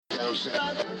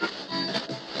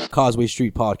Causeway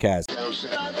Street Podcast.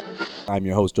 I'm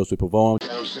your host, Joseph Pavone.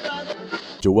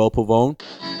 Joel Pavone.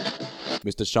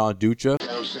 Mr. Sean Dutra.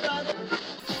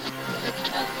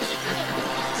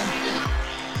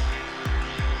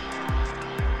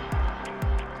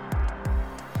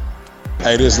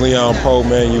 Hey, this is Leon Poe,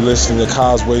 man. You listening to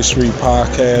Causeway Street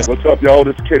Podcast. What's up, y'all?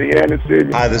 This is Kenny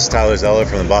Anderson. Hi, this is Tyler Zeller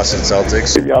from the Boston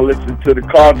Celtics. Y'all listen to the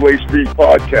Causeway Street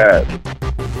Podcast.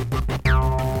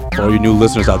 For all you new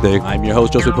listeners out there, I'm your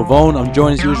host, Joseph Pavone. I'm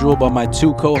joined as usual by my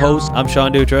two co-hosts. I'm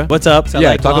Sean Dutra. What's up? So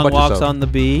Yeah, like talk long about walks yourself. on the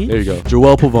beach. There you go.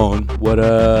 Joel Pavone. What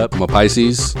up? I'm a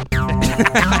Pisces.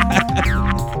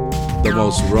 The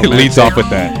most romantic. It leads off with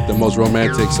that. The most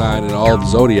romantic sign in all of the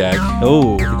zodiac.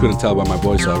 Oh, You couldn't tell by my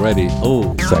voice already.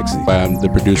 oh, Sexy. But I'm the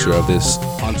producer of this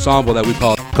ensemble that we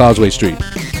call Causeway Street.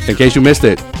 In case you missed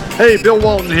it. Hey, Bill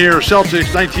Walton here,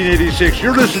 Celtics 1986.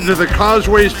 You're listening to the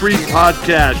Causeway Street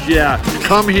Podcast. Yeah,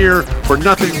 come here for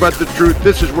nothing but the truth.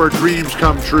 This is where dreams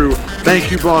come true.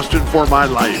 Thank you, Boston, for my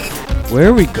life. where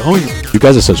are we going? You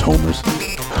guys are such homers.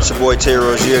 It's your boy Terry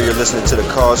Rozier. You're listening to the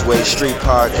Causeway Street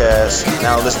Podcast.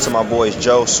 Now listen to my boys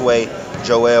Joe, Sway,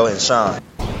 Joel, and Sean.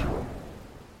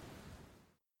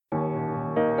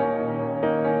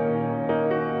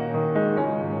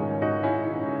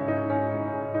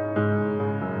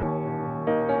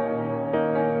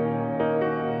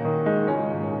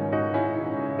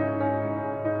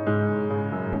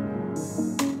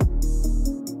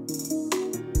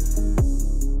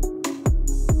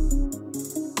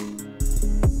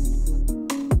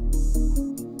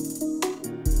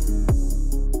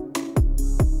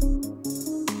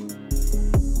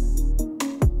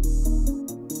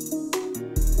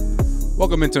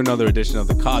 Welcome into another edition of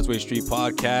the Causeway Street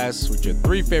Podcast with your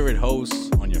three favorite hosts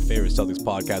on your favorite Celtics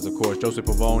podcast, of course, Joseph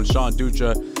Pavone, Sean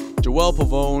Dutra, Joel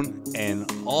Pavone, and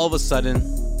all of a sudden,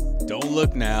 don't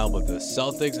look now, but the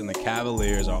Celtics and the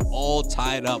Cavaliers are all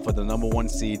tied up for the number one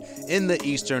seed in the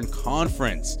Eastern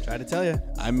Conference. Try to tell you.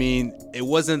 I mean, it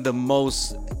wasn't the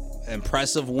most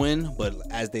impressive win, but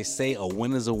as they say, a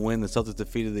win is a win. The Celtics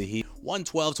defeated the Heat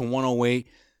 112-108.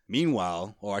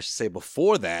 Meanwhile, or I should say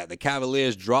before that, the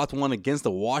Cavaliers dropped one against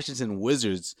the Washington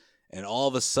Wizards, and all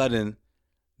of a sudden,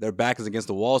 their back is against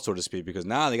the wall, so to speak, because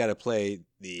now they got to play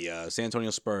the San Antonio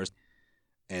Spurs,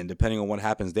 and depending on what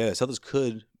happens there, the Celtics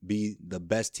could be the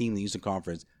best team in the Eastern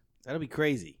Conference. That'll be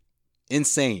crazy.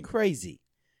 Insane. Crazy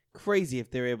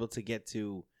if they're able to get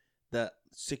to the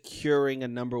securing a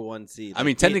number one seed. I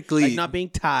mean, technically, like not being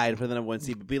tied for the number one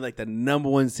seed, but being like the number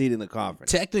one seed in the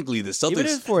conference. Technically, the Even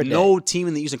if for a Celtics, day. no team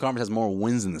in the Eastern Conference has more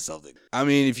wins than the Celtics. I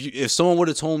mean, if someone would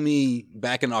have told me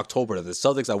back in October that the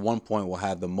Celtics at one point will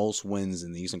have the most wins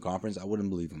in the Eastern Conference, I wouldn't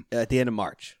believe them. At the end of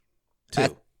March, too.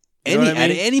 At You know what I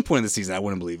mean? At any point in the season, I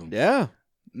wouldn't believe them. Yeah.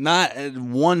 Not at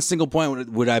one single point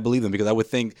would I believe them, because I would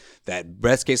think that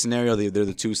best case scenario, they're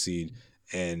the 2 seed,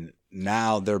 and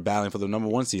now they're battling for the number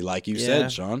 1 seed, like you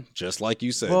said, Sean. Just like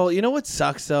you said. Well, you know what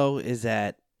sucks, though, is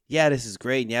that, yeah, this is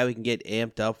great. Yeah, we can get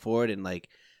amped up for it, and, like,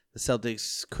 the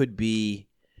Celtics could be,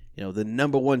 you know, the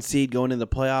number 1 seed going in the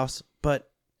playoffs, but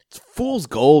it's fool's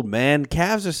gold, man.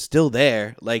 Cavs are still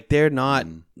there. Like, they're not,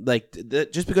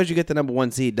 just because you get the number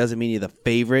 1 seed doesn't mean you're the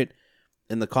favorite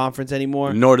in the conference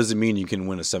anymore. Nor does it mean you can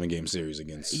win a 7-game series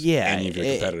against any of your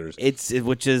competitors.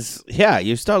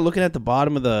 You start looking at the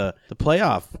bottom of the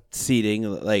playoff seeding.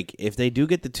 Like, if they do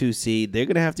get the 2 seed, they're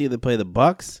gonna have to either play the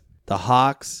Bucks, the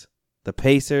Hawks, the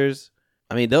Pacers.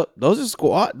 I mean, those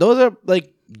are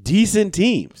like decent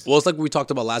teams. Well, it's like we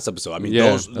talked about last episode. I mean,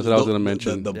 Yeah, that's what I was gonna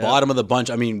mention. The bottom of the bunch.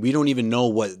 I mean, we don't even know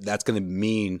what that's gonna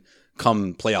mean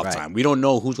come playoff time. We don't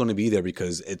know who's gonna be there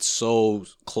because it's so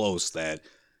close that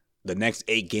the next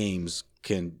 8 games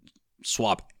can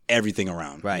swap everything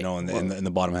around, Right. You know, in the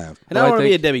bottom half. And I don't want to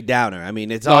be a Debbie Downer. I mean,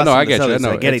 it's No, awesome. no, I the get you. Celtics No,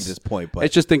 are getting it's- to this point, but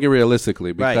It's just thinking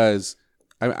realistically, Right. because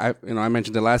I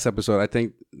mentioned the last episode. I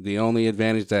think the only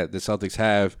advantage that the Celtics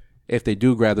have, if they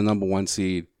do grab the number 1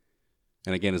 seed,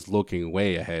 and again, it's looking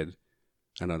way ahead.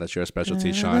 I know that's your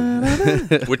specialty, Sean.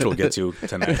 Which we'll get to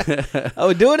tonight. oh,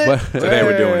 we're doing it. Today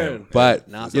we're doing it. But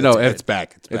No, you know, It's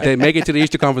back. if they make it to the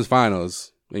Eastern Conference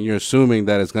Finals, and you're assuming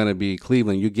that it's going to be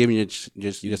Cleveland, you're giving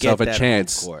yourself a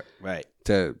chance right?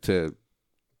 to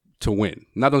win.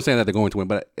 Not saying that they're going to win,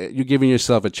 but you're giving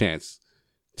yourself a chance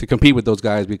to compete with those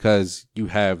guys because you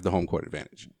have the home court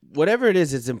advantage. Whatever it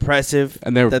is, it's impressive.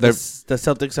 And the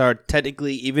Celtics are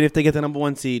technically, even if they get the number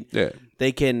 1 seed,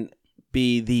 they can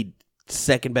be the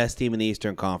second best team in the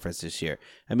Eastern Conference this year.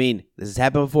 I mean, this has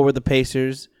happened before with the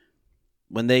Pacers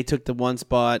when they took the 1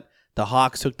 spot. The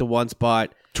Hawks took the 1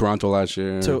 spot. Toronto last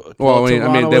year. Toronto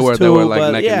they were was too, like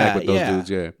but neck and neck with those dudes.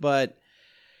 Yeah, But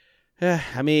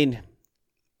I mean,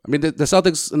 I mean, the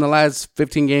Celtics in the last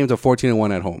 15 games are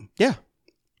 14-1 at home. Yeah.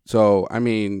 So, I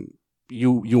mean,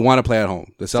 you want to play at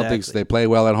home. The Celtics, Exactly. they play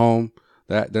well at home.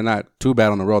 They're not too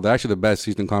bad on the road. They're actually the best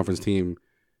Eastern Conference team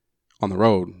on the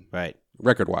road, Right.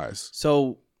 record-wise.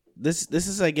 So this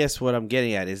is, I guess, what I'm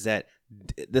getting at is that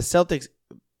the Celtics,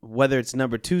 whether it's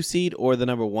number 2 seed or the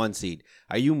number 1 seed,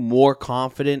 are you more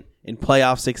confident in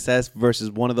playoff success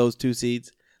versus one of those 2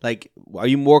 seeds? Like, are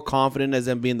you more confident as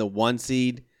them being the 1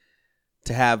 seed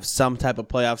to have some type of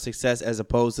playoff success as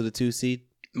opposed to the 2 seed?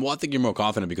 Well, I think you're more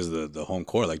confident because of the home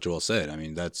court, like Joel said. I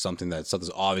mean, that's something that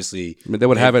Celtics obviously. I mean, they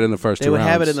would have it in the first 2 rounds. They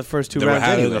would have it in the first 2 They rounds. would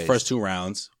have it in anyways. the first 2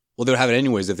 rounds. Well, they would have it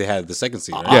anyways if they had the second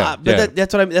seed, right? Yeah, But yeah.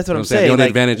 that's what I'm saying. The only Like,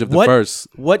 advantage of the what- first.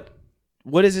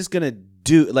 What is this gonna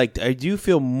do? Like, do you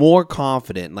feel more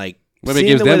confident? Like, Maybe it seeing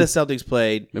gives the way them- the Celtics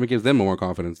played. Maybe it gives them more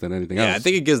confidence than anything else. Yeah, I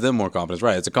think it gives them more confidence.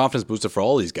 Right, it's a confidence booster for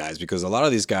all these guys because a lot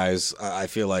of these guys, I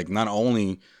feel like, not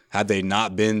only have they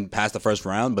not been past the first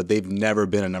round, but they've never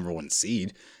been a number 1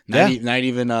 seed. Not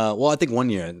even. Well, I think 1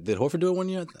 year. Did Horford do it 1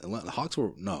 year? The Hawks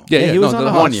were no. Yeah, he was on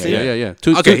the Hawks, 1 year. yeah. Yeah.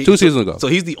 Two seasons ago. So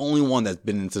he's the only one that's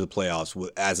been into the playoffs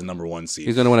as a number 1 seed.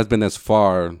 He's the only one that's been as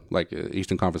far, like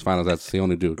Eastern Conference Finals. That's the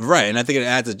only dude. Right, and I think it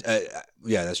adds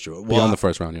yeah, that's true. Beyond the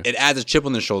first round, yeah. It adds a chip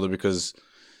on the shoulder because,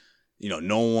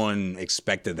 no one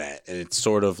expected that. And it's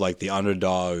sort of like the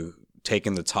underdog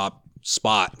taking the top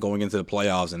spot going into the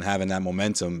playoffs and having that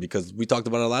momentum because we talked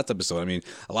about it last episode. I mean,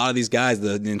 a lot of these guys,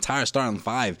 the entire starting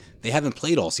 5, they haven't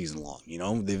played all season long.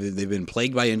 They've been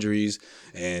plagued by injuries,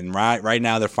 and right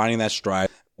now they're finding that stride.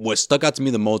 What stuck out to me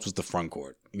the most was the front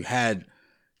court. You had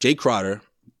Jay Crowder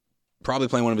probably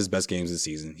playing one of his best games this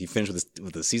season. He finished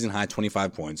with a season high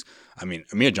 25 points. I mean,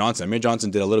 Amir Johnson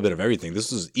did a little bit of everything.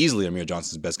 This was easily Amir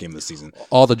Johnson's best game of the season.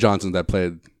 All the Johnsons that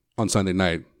played on Sunday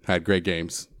night had great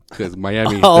games. Because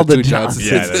Miami, All the 2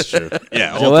 Johnsons. Yeah, that's true.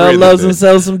 Yeah, all three Joel of loves them did.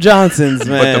 himself some Johnsons,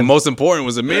 man. But the most important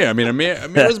was Amir. I mean, Amir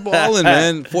was balling,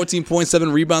 man.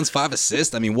 14.7 rebounds, 5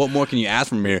 assists. I mean, what more can you ask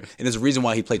from Amir? And there's a reason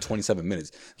why he played 27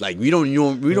 minutes. Like, we don't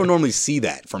normally see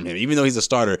that from him. Even though he's a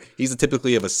starter, he's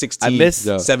typically of a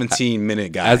 16, 17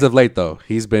 minute guy. As of late, though,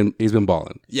 he's been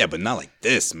balling. Yeah, but not like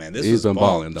this, man. This He's was been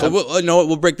balling, So though.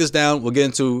 we'll break this down. We'll get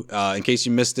into, in case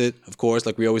you missed it, of course,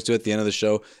 like we always do at the end of the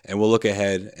show, and we'll look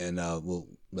ahead and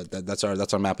that's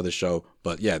our map of the show.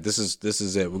 But yeah, this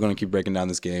is it. We're gonna keep breaking down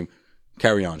this game.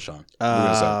 Carry on, Sean.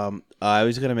 I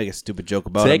was gonna make a stupid joke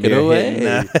about Take him it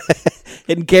away.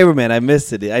 Hitting cameraman. I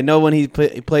missed it. I know when he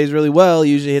plays really well,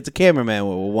 he usually hits a cameraman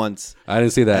once. I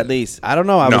didn't see that. At least I don't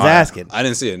know. I was asking. I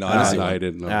didn't see it. No, I didn't see it. I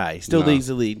didn't know. All right, still leads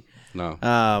the lead. No.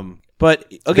 But I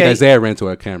think okay, Isaiah ran to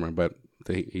a camera, but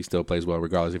he still plays well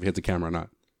regardless if he hits the camera or not.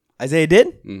 Isaiah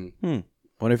did.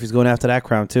 Wonder if he's going after that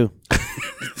crown too.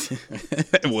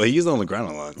 Well, he's on the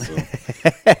ground a lot, so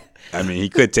I mean, he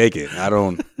could take it. I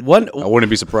wouldn't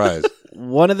be surprised.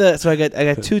 So I got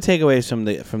 2 takeaways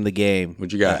from the game.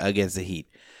 What you got? Against the Heat?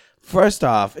 First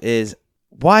off, is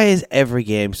why is every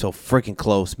game so freaking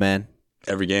close, man?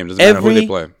 Every game doesn't matter who they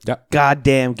play.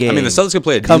 Goddamn game. I mean, the Celtics could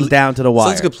play. Comes down to the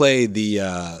wire. Celtics could play the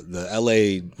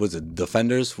LA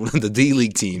Defenders, one of the D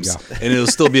League teams, and it'll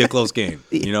still be a close game.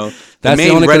 That's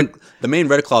the main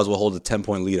Red Claws will hold a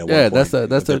 10-point lead at one point.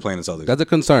 They're playing the Celtics. That's a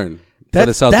concern for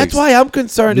the Celtics. That's why I'm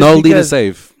concerned. No lead is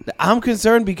safe. I'm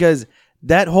concerned because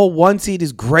that whole 1 seed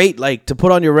is great, like to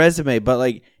put on your resume. But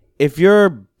like, if you're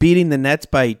beating the Nets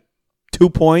by 2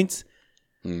 points,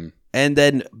 and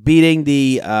then beating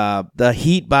the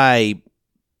Heat by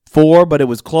 4, but it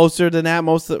was closer than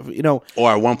that.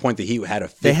 Or at one point the Heat had a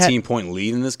 15-point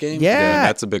lead in this game. Yeah,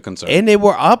 that's a big concern. And they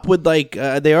were up with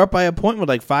they were up by a point with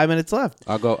like 5 minutes left.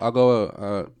 I'll go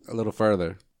a little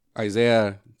further.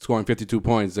 Isaiah scoring 52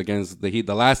 points against the Heat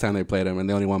the last time they played him, and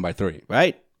they only won by 3.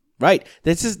 Right.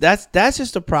 That's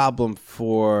just a problem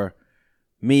for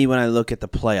me when I look at the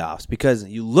playoffs, because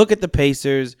you look at the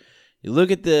Pacers, you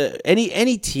look at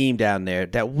any team down there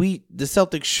that the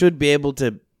Celtics should be able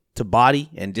to body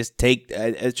and just take.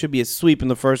 It should be a sweep in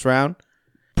the first round.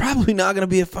 Probably not going to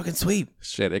be a fucking sweep.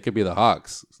 Shit, it could be the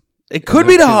Hawks. It could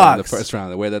be the Hawks. The first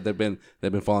round, the way that they've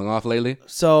been falling off lately.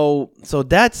 So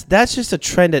that's just a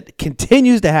trend that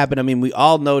continues to happen. I mean, we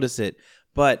all notice it,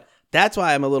 but that's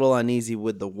why I'm a little uneasy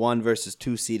with the 1 versus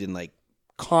 2 seed and like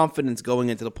confidence going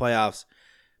into the playoffs.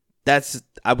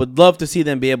 I would love to see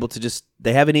them be able to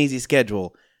they have an easy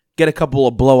schedule, get a couple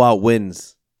of blowout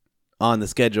wins on the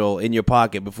schedule in your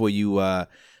pocket before you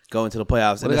go into the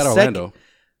playoffs. Well, they got Orlando.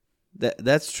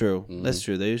 That's true. Mm-hmm. That's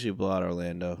true. They usually blow out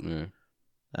Orlando. Yeah.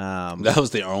 That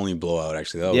was the only blowout,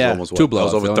 actually. That was almost 2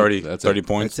 blowouts. That was over 30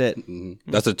 points. That's it.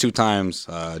 Mm-hmm. That's the 2 times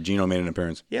Gino made an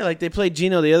appearance. Yeah, like they played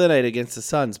Gino the other night against the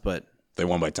Suns, but they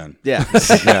won by 10. Yeah.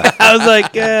 I was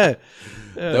like,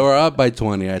 They were up by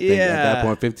 20, I think. At that Yeah.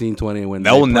 point, 15-20. When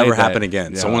That they will never played that. happen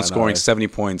again. Yeah, Someone I know, scoring right? 70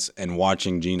 points and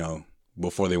watching Gino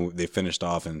before they finished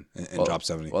off and dropped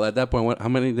 70. Well, at that point, how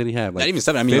many did he have? Like Not even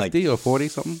 70. I mean, 50 or 40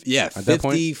 something? Yeah, at that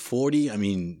point? 50, 40. I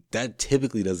mean, that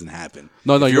typically doesn't happen.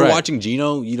 No, if you're you're right. watching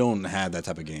Gino, you don't have that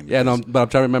type of game. Yeah, no, because but I'm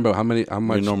trying to remember how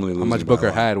much normally losing by a Booker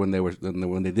lot. had when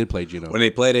they did play Gino. When they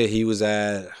played it, he was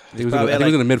at he was, probably I think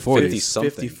he was in the mid 50 40s.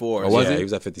 something. 54. Oh, was yeah, he? he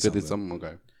was at 50 something. something.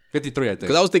 Okay, 53, I think.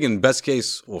 Because I was thinking best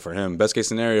case, well, for him, best case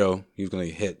scenario, he was going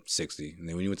to hit 60. And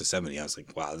then when you went to 70, I was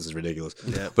like, wow, this is ridiculous.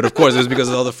 Yeah. But of course, it was because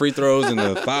of all the free throws and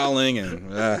the fouling.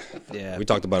 And Yeah. we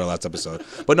talked about it last episode.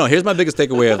 But no, here's my biggest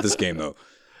takeaway of this game, though.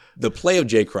 The play of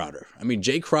Jay Crowder. I mean,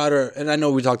 Jay Crowder, and I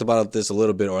know we talked about this a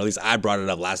little bit, or at least I brought it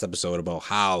up last episode about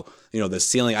how, the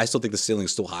ceiling, I still think the ceiling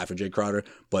is still high for Jay Crowder.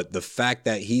 But the fact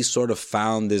that he sort of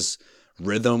found this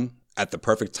rhythm at the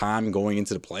perfect time going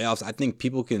into the playoffs, I think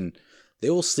they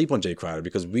will sleep on Jay Crowder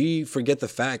because we forget the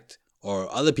fact, or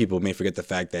other people may forget the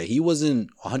fact that he wasn't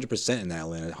 100% in that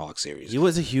Atlanta Hawks series. He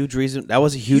was a huge reason. That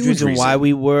was a huge reason why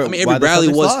we were. I mean, why Avery the Bradley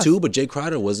Celtics was lost. too, but Jay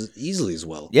Crowder was easily as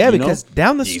well. Yeah, because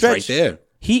down the He's stretch, right there.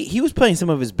 he was playing some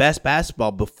of his best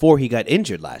basketball before he got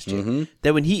injured last year. Mm-hmm.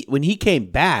 Then when he came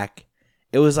back,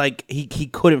 it was like he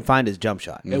couldn't find his jump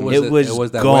shot. It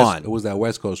was gone. It was that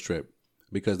West Coast trip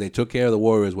because they took care of the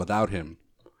Warriors without him.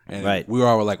 And Right. we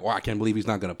all were like, I can't believe he's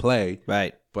not going to play.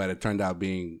 Right. But it turned out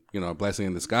being, a blessing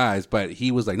in disguise. But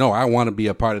he was like, no, I want to be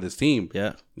a part of this team. Yeah.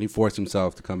 And he forced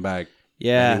himself to come back.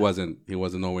 Yeah. And he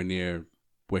wasn't nowhere near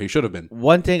where he should have been.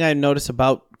 One thing I noticed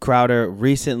about Crowder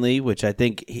recently, which I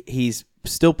think he's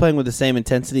still playing with the same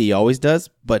intensity he always does,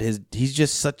 but he's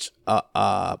just such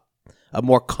a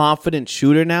more confident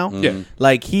shooter now. Yeah.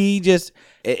 Like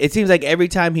it seems like every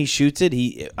time he shoots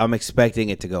it, I'm expecting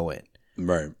it to go in.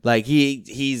 Right. Like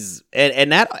he's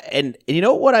and you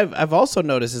know what I've also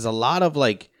noticed is a lot of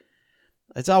like,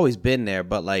 it's always been there,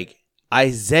 but like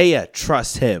Isaiah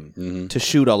trusts him to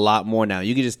shoot a lot more now.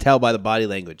 You can just tell by the body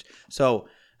language. So,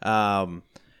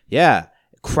 yeah,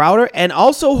 Crowder and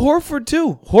also Horford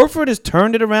too. Horford has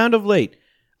turned it around of late.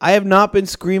 I have not been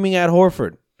screaming at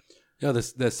Horford. The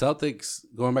Celtics,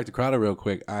 going back to Crowder real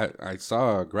quick, I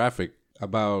saw a graphic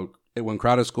about when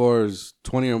Crowder scores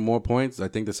 20 or more points. I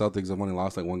think the Celtics have only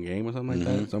lost like one game or something like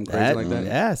that. Something crazy like that.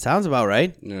 Yeah, sounds about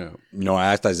right. Yeah.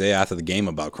 I asked Isaiah after the game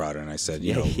about Crowder, and I said,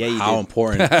 you how did.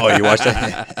 important. Oh, you watched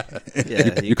that?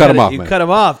 Yeah, you cut him off, You man. cut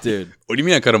him off, dude. What do you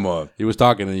mean I cut him off? He was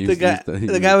talking and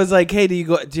The guy was like, "Hey, have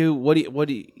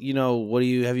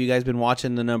you guys been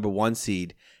watching the number 1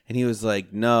 seed?" And he was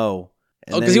like, "No."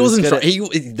 And Oh, then because he wasn't.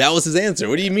 gonna- That was his answer.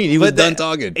 What do you mean? He was But done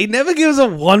talking. He never gives a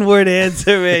one-word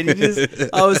answer, man. You just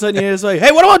all of a sudden you're just like,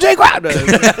 "Hey, what about Jay Crowder?"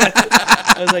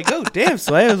 I was like, "Oh, damn,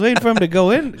 Sway." I was waiting for him to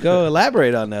go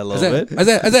elaborate on that a little bit.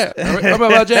 Isaiah, remember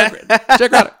about Jay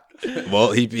Crowder?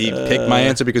 Well, he picked my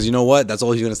answer because you know what? That's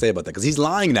all he's going to say about that because he's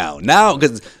lying now. Now,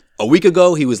 because a week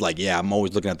ago he was like, "Yeah, I'm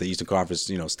always looking at the Eastern Conference,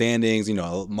 standings. A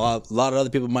lot of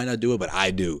other people might not do it, but I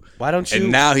do." Why don't you?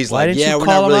 And now he's why like, didn't "Yeah, you we're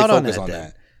call not him really out focused on then?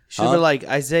 that." Should have like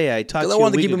Isaiah. I talked to Because you I wanted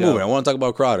a to week keep it ago. moving. I want to talk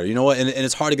about Crowder. You know what? And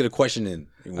it's hard to get a question in.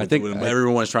 I think when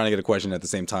everyone's trying to get a question at the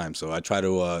same time. So I try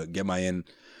to get my in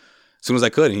as soon as I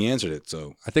could, and he answered it.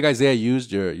 So I think Isaiah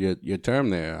used your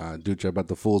term there, Dutra, about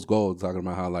the fool's gold, talking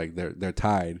about how like they're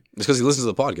tied. it's because he listens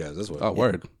to the podcast. That's what. Oh,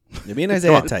 word. Yeah, me and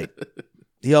Isaiah are tight.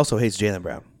 He also hates Jaylen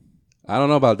Brown. I don't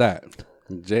know about that.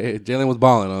 Jalen was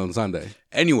balling on Sunday.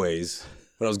 Anyways,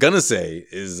 what I was gonna say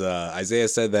is Isaiah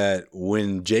said that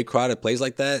when Jay Crowder plays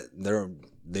like that,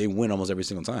 they win almost every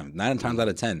single time. 9 times out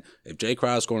of 10. If Jay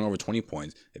Crowder's scoring over 20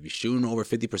 points, if he's shooting over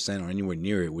 50% or anywhere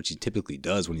near it, which he typically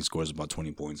does when he scores about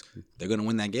 20 points, they're gonna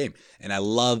win that game. And I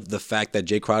love the fact that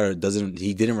Jay Crowder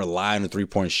didn't rely on a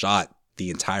 3-point shot the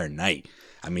entire night.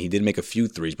 I mean, he did make a few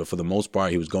threes, but for the most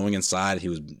part, he was going inside. He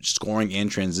was scoring in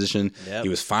transition. Yep. He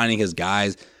was finding his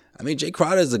guys. I mean, Jay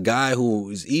Crowder is a guy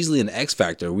who is easily an X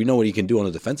factor. We know what he can do on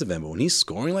the defensive end, but when he's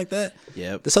scoring like that,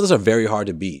 Yep. the Celtics are very hard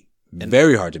to beat.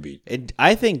 Very hard to beat. And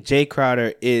I think Jay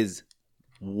Crowder is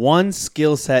one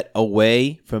skill set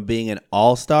away from being an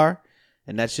all-star,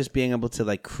 and that's just being able to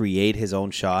like create his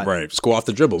own shot. Right. Score off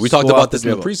the dribble. We Score talked off about the this in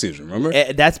the dribble. preseason,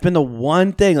 remember? That's been the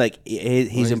one thing. Like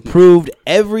he's improved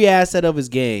every asset of his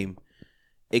game,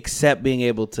 except being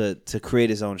able to create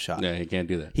his own shot. Yeah, he can't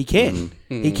do that. He can't.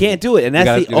 He can't do it, and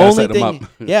that's You the gotta only set him thing. up.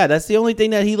 Yeah, that's the only thing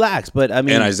that he lacks. But I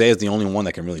mean, And Isaiah's the only one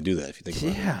that can really do that, if you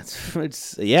think about it. yeah,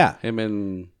 it's yeah.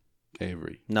 Him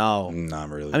Avery. No. Not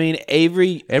really. I mean,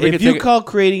 Avery Avery if can you take call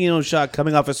creating your own shot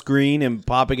coming off a screen and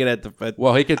popping it at the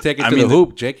Well, he can take it to the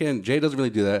hoop. Jay doesn't really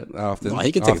do that often. No,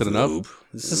 he can take it often to enough. the hoop.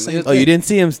 It's the same Oh, you didn't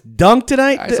see him dunk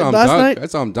tonight? I saw him last dunk. night? I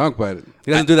saw him dunk, but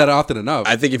he doesn't do that often enough.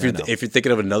 I think if you're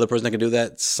thinking of another person that can do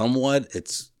that, somewhat,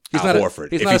 it's He's Al not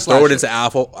Horford. he's If not you a throw it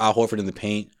slasher. into Al Horford in the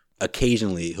paint,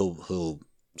 occasionally he'll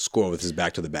score with his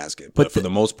back to the basket. But for the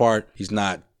most part, he's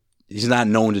not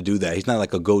known to do that. He's not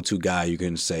like a go-to guy you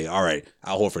can say, all right,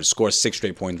 Al Horford scores 6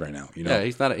 straight points right now. You know? Yeah,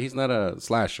 he's not a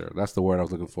slasher. That's the word I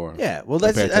was looking for. Yeah, well,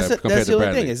 that's Compared the to only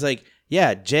Bradley. thing. It's like,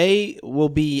 yeah, Jay will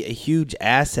be a huge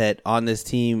asset on this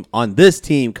team come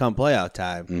playoff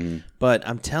time. Mm-hmm. But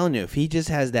I'm telling you, if he just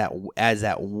has that as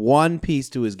that one piece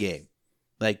to his game,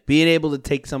 like being able to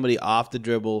take somebody off the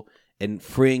dribble and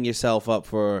freeing yourself up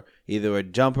for either a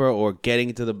jumper or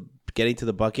getting to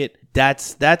the bucket,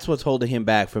 that's what's holding him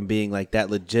back from being like that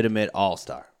legitimate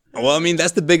all-star. Well, I mean,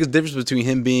 that's the biggest difference between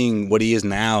him being what he is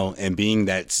now and being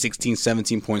that 16,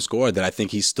 17-point scorer that I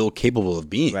think he's still capable of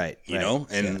being. Right. You know?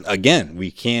 And again,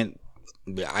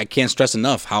 I can't stress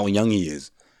enough how young he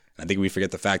is. I think we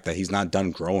forget the fact that he's not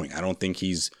done growing. I don't think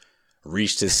he's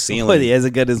reached his ceiling. What, he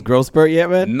hasn't got his growth spurt yet,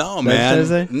 man? No, That's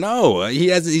what man. I'm No,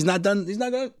 he's not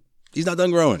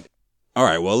done growing. All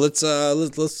right, well,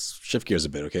 let's shift gears a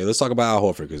bit, okay? Let's talk about Al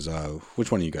Horford because which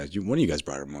one of you guys? One of you guys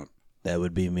brought him up. That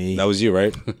would be me. That was you,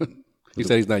 right? He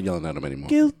said he's not yelling at him anymore.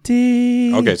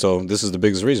 Guilty. Okay, so this is the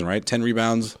biggest reason, right? 10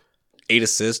 rebounds, 8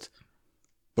 assists,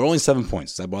 but only 7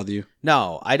 points. Does that bother you?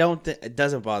 No, I don't. It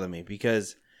doesn't bother me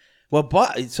because,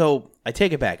 so I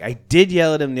take it back. I did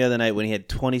yell at him the other night when he had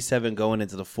 27 going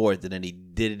into the fourth, and then he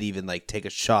didn't even like take a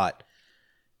shot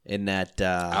in that.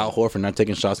 Al Horford not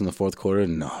taking shots in the fourth quarter?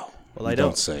 No. Well, I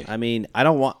don't say. I mean, I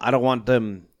don't want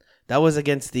them. That was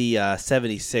against the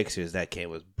 76ers. That game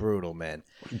was brutal, man.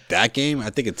 That game, I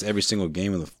think it's every single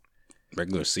game of the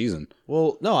regular season.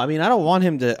 Well, no, I mean, I don't want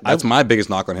him to. That's my biggest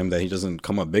knock on him, that he doesn't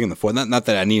come up big in the fourth. Not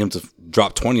that I need him to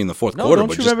drop 20 in the fourth No, quarter. don't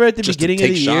but you remember at the just to beginning of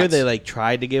the take year shots. they like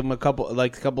tried to give him a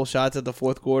couple shots at the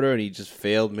fourth quarter and he just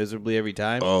failed miserably every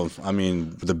time? Oh, I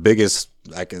mean, the biggest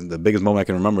moment I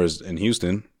can remember is in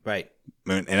Houston, Right.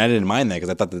 and I didn't mind that because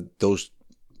I thought that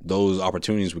those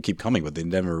opportunities would keep coming, but they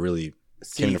never really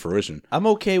came to fruition. I'm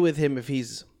okay with him if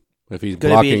he's If he's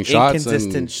going to be blocking an shots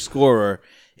inconsistent and scorer,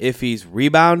 if he's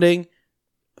rebounding,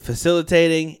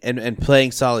 facilitating, and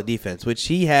playing solid defense, which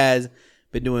he has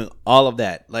been doing all of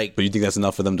that. Like, But you think that's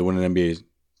enough for them to win an NBA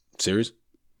series?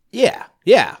 yeah,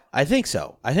 I think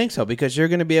so. Because you're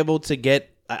going to be able to get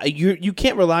you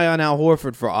can't rely on Al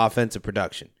Horford for offensive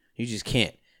production. You just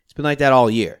can't. It's been like that all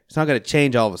year. It's not going to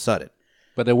change all of a sudden.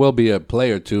 But there will be a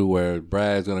play or two where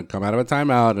Brad's going to come out of a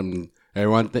timeout and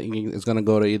everyone thinking it's going to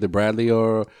go to either Bradley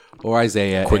or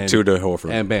Isaiah. Quick two to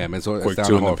Horford. And bam. And so Quick it's down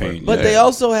two to in the Horford. paint. But Yeah. they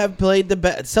also have played the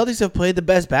best. Celtics have played the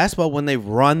best basketball when they've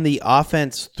run the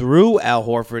offense through Al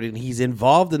Horford, and he's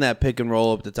involved in that pick and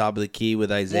roll up the top of the key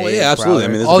with Isaiah. Well, yeah, and absolutely. Crowder. I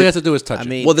mean, there's All a he big- has to do is touch I it.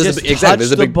 mean, Well, there's just a big difference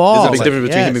the ball. between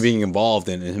Yes. him being involved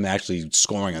and him actually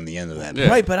scoring on the end of that. Yeah.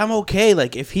 Right, but I'm okay.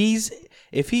 Like if he's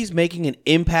making an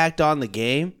impact on the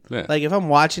game, Yeah. like if I'm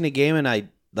watching a game and I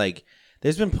like,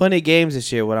 there's been plenty of games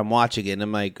this year when I'm watching it and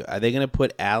I'm like, are they gonna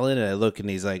put Allen? And I look and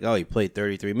he's like, oh, he played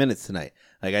 33 minutes tonight.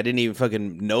 Like I didn't even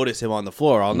fucking notice him on the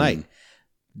floor all night.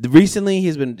 Recently,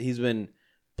 he's been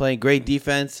playing great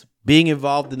defense, being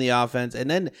involved in the offense, and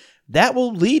then that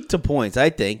will lead to points. I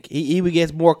think he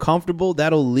gets more comfortable.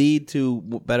 That'll lead to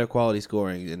better quality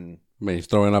scoring. And I mean, he's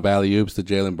throwing up alley-oops to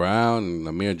Jaylen Brown and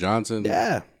Amir Johnson.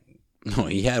 yeah, No,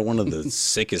 he had one of the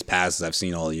sickest passes I've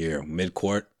seen all year.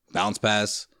 Mid-court bounce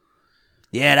pass.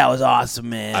 yeah, that was awesome,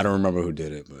 man. I don't remember who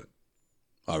did it, but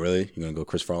oh, really? You gonna go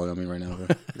Chris Farley on me right now? Bro?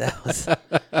 That was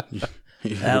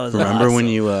Remember awesome. when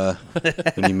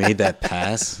you made that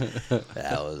pass?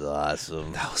 That was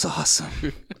awesome. That was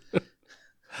awesome.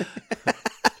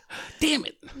 Damn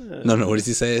it! No. What does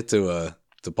he say to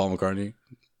Paul McCartney?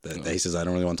 That he says, I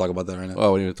don't really want to talk about that right now.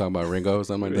 Oh, when you were talking about Ringo or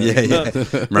something like that?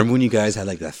 Yeah. Remember when you guys had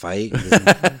like that fight? He's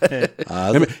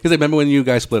like, remember when you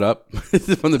guys split up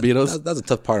from the Beatles? That's a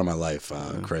tough part of my life,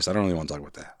 Chris. I don't really want to talk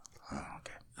about that. Oh,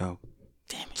 okay. Oh.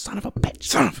 Damn it, son of a bitch.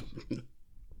 Son of a...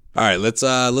 All right, let's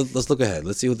look ahead.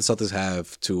 Let's see what the Celtics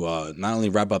have to not only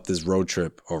wrap up this road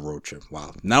trip.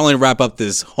 Wow. Not only wrap up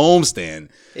this homestand,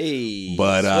 Hey,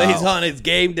 but he's on his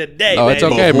game today. Oh, it's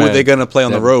baby. okay, but who man. are they gonna play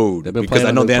on the road? They've been Because playing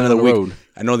I know the end of the playing on week. the road.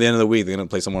 I know the end of the week they're gonna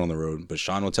play someone on the road. But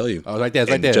Sean will tell you. Oh, it's right there.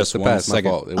 It's right In there. just It's the one pass. My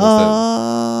second. fault. It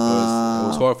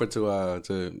was Horford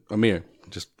to Amir.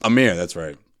 Just Amir, that's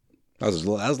right. That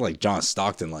was like John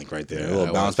Stockton, like right there. A little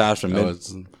it bounce was. pass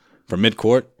from mid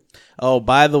court. Oh,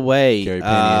 by the way, Gary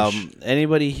Payne-ish.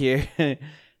 anybody here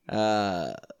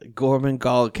Gorman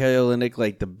called Kelly Olynyk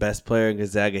like the best player in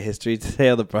Gonzaga history today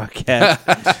on the broadcast.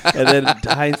 And then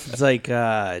Heinz is like,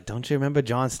 don't you remember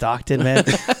John Stockton, man?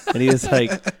 And he was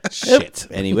like, shit.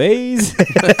 Anyways.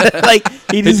 Like,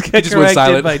 he just got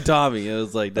corrected by Tommy. It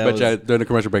was like, that was... during the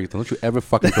commercial break, don't you ever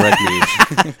fucking correct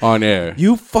me on air.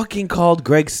 You fucking called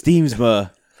Greg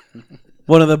Steemsma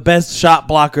one of the best shot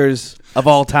blockers of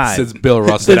all time. Since Bill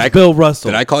Russell. Bill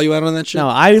Russell. Did I call you out on that shit? No,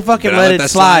 I fucking let it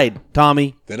slide,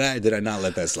 Tommy. Did I not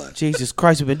let that slide? Jesus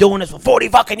Christ, we've been doing this for 40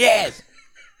 fucking years.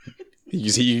 You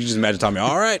just imagine Tommy.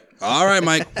 All right,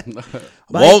 Mike.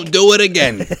 Won't do it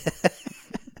again.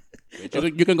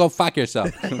 You can go fuck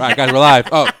yourself. All right, guys, we're live.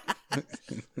 Oh.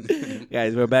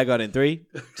 Guys, we're back on in 3,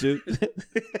 2.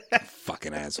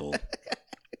 Fucking asshole.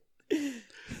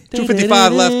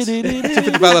 2:55 left.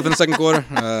 2:55 left in the second quarter.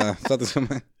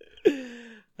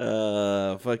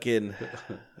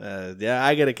 Yeah,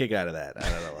 I get a kick out of that. I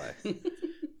don't know why.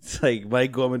 It's like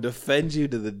Mike Gorman defends you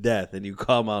to the death, and you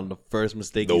call him on the first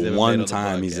mistake he's ever made on the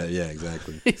time he's podcast. yeah,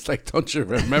 exactly. He's like, don't you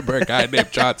remember a guy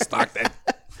named John Stockton?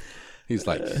 He's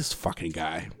like, this fucking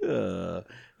guy.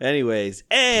 Anyways.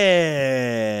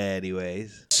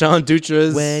 Sean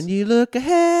Dutra's. When you look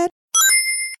ahead.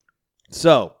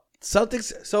 So,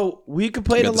 Celtics. So, we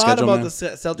complain a lot about the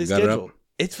Celtics schedule.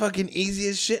 It's fucking easy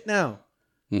as shit now.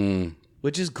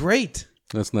 Which is great.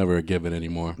 That's never a given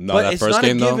anymore. No, but that it's first not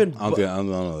game, a given, though? I don't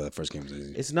know that first game was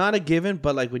easy. It's not a given,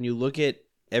 but like when you look at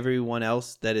everyone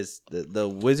else that is the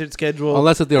Wizard schedule.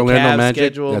 Unless it's the Orlando Cavs Magic,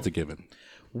 schedule. that's a given.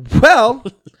 Well,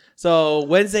 so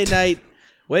Wednesday night,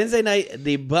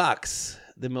 the Bucks,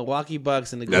 the Milwaukee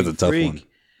Bucks and the That's Greek a tough Freak one.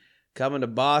 coming to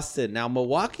Boston. Now,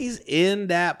 Milwaukee's in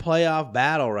that playoff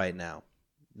battle right now.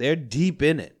 They're deep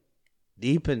in it,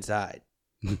 deep inside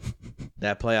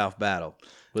that playoff battle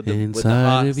with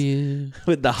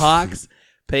the Hawks,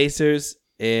 Pacers,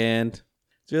 and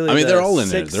it's really. I mean, they're all in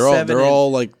there. They're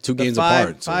all like 2 games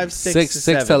apart. So. 5, 6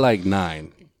 to like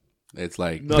 9. It's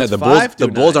like No, it's the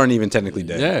Bulls aren't even technically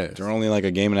dead. Yeah. They're only like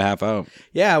a game and a half out.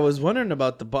 Yeah, I was wondering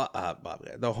about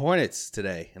the Hornets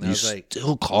today, and I was like,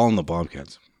 still calling the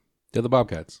Bobcats. they're the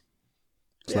Bobcats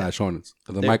 / Hornets.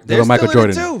 They're the They're Michael still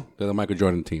in it Jordan. too. They're the Michael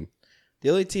Jordan team. the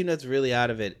only team that's really out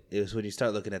of it is when you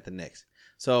start looking at the Knicks.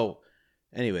 So,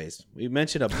 anyways, we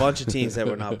mentioned a bunch of teams that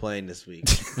we're not playing this week.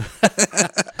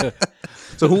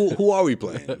 So who are we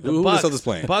playing? Who Bucks, the Celtics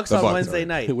playing? Bucks the on Bucks, Wednesday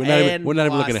right. night. We're not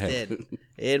even looking ahead.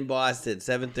 In Boston,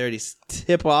 7:30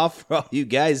 tip off for all you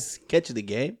guys catching the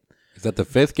game. Is that the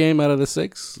 5th game out of the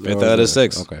 6? 5th out of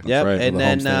 6. Okay. Yep, right, and the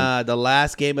then homestand. the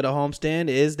last game of the homestand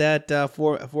is that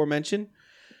aforementioned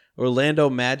Orlando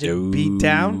Magic beat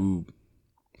down.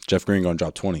 Jeff Green gonna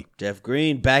drop 20. Jeff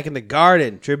Green back in the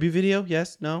Garden. Tribute video?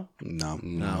 Yes? No? No.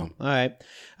 All right.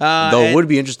 Though it would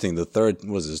be interesting. The third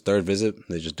was his third visit.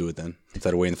 They just do it then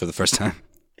instead of waiting for the first time.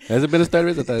 Has it been his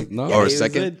third visit? No. Or he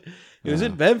second? He was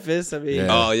in Memphis. I mean, Yeah.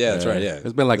 Oh yeah, that's right. Yeah,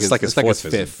 It's been like it's his, like it's his like fourth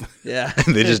his visit. 5th. yeah.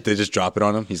 they just drop it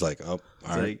on him. He's like, oh, all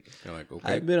right. Like, You're like, I okay.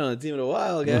 haven't been on a team in a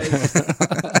while, guys.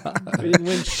 We didn't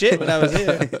win shit when I was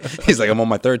here. He's like, I'm on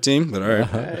my third team, but all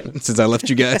right. Since I left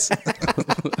you guys.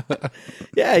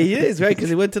 Yeah, he is, right? Because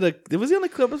he went to was he on the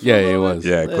Clippers? For Yeah, a he little was. bit?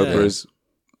 Yeah, Clippers.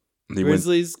 He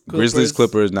Grizzlies, went Grizzlies,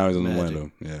 Clippers. Now he's in Magic.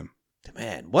 Orlando. Yeah,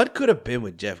 Man, what could have been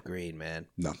with Jeff Green, man?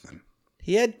 nothing.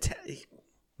 He had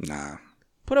Nah.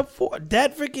 put up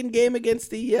that freaking game against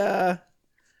the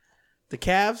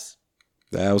Cavs.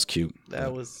 That was cute.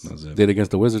 That was it. Did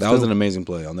against the Wizards. That was too. an amazing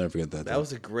play. I'll never forget that. that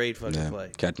was a great fucking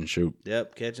play. Catch and shoot.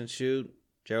 Yep, catch and shoot.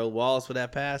 Gerald Wallace for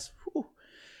that pass. Whew.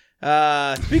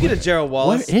 Speaking of Gerald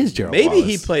Wallace, Where is Gerald maybe he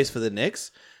Wallace? plays for the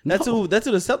Knicks. That's who the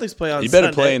Celtics play on. You better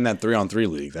Sunday. play in that 3-on-3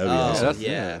 league. That would be awesome.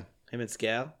 Yeah, him and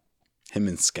Scal. Him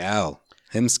and Scal.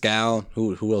 Scal.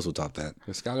 Who else will top that?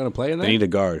 Is Scott gonna play in They there? need a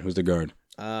guard. Who's the guard?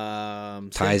 Sam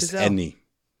Tyus Cassell. Edney.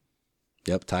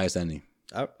 Yep, Tyus Edney.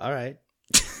 All right.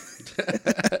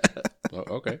 Oh,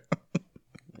 okay.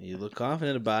 You look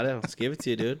confident about it. Let's give it to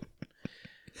you, dude.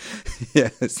 Yeah,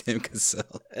 Sam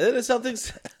Cassell. And then the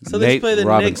Celtics Nate play the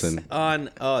Robinson. Knicks on.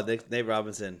 Nate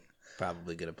Robinson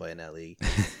probably gonna play in that league.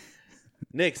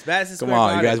 Knicks, Madison Come Square on,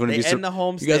 you Garden. guys want to They be end the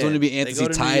homestand. You guys want to be They Anthony go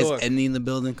to New Tyus York. Edney in the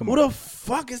building? Come Who on. the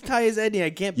fuck is Tyus Edney? I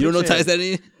can't. You don't know picture Tyus him.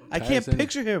 Edney? I can't Tyus Edney.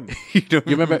 picture him.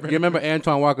 You remember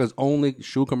Antoine Walker's only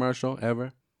shoe commercial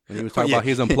ever? When he was talking Yeah. about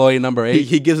his employee number 8.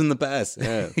 He gives him the pass.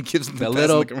 Yeah. He gives him the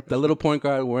the pass. little point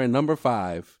guard wearing number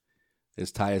 5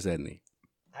 is Tyus Edney.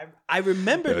 I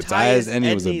remember Yo, Tyus Tyus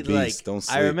Edney was a Edney, beast. like, Don't I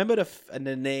sleep. remember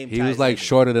the name. He Tyus was like Edney.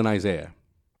 shorter than Isaiah.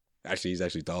 Actually, he's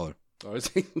actually taller. Oh, is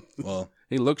he? Well,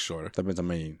 He looks shorter. depends on how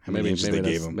many Maybe inches they gave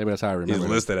that's, him. maybe that's how I remember. He's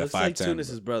him. listed at Looks like 5'10".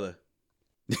 Tunis's brother.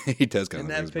 He does kind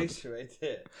in of that like his picture right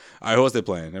there. All right, who else they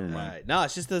playing? Never All mind. right. No,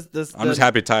 it's just this. I'm just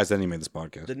happy Ty said he made this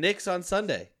podcast. The Knicks on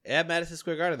Sunday at Madison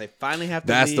Square Garden. They finally have to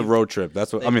That's leave. the road trip.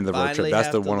 That's what I mean. The road trip. Finally That's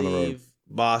have the to one on the road. leave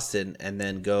Boston and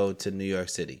then go to New York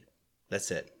City. That's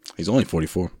it. He's only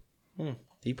 44.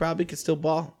 He probably could still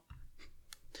ball.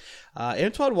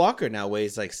 Antoine Walker now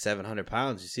weighs like 700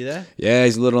 pounds. You see that? Yeah,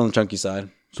 he's a little on the chunky side.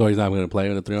 So he's not going to play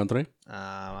in the 3-on-3?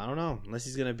 I don't know. Unless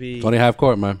he's going to be... It's only half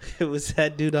court, man. It was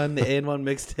that dude on the A1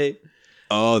 mixtape.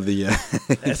 Oh, the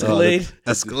Escalade.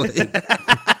 Escalade.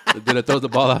 Did it throw the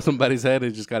ball off somebody's head?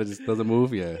 It just doesn't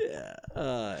move? Yeah.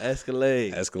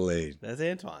 Escalade. Escalade. That's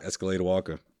Antoine. Escalade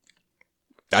Walker.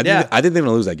 I think they're going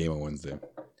to lose that game on Wednesday.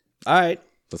 All right.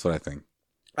 That's what I think.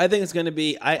 I think it's going to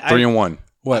be... 3-1.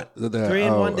 What?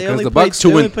 3-1. They only the played, Bucks?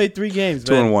 they only played 3 games.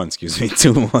 2-1, excuse me.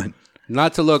 2-1.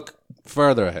 Not to look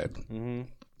further ahead,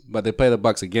 but they play the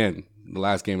Bucks again the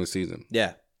last game of the season.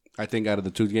 Yeah. I think out of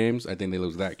the 2 games, I think they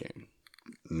lose that game.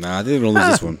 Nah, I think they're going to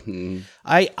lose this one.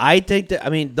 I think that... I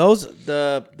mean,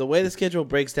 the way the schedule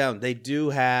breaks down, they do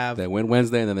have... They win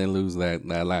Wednesday, and then they lose that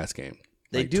last game.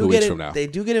 They like do 2 get weeks from now. They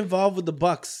do get involved with the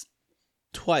Bucks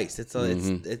twice. It's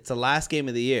the last game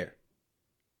of the year.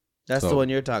 That's the one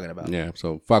you're talking about. Yeah,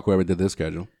 so fuck whoever did this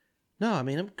schedule. No, I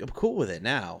mean I'm cool with it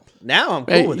now. Now I'm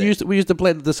cool with it. We used to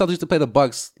play the Celtics used to play the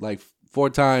Bucks like 4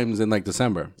 times in like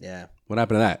December. Yeah. What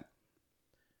happened to that?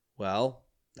 Well,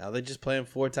 now they're just playing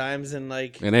 4 times in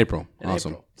April.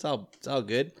 Awesome. April. It's all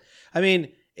good. I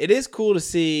mean, it is cool to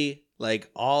see like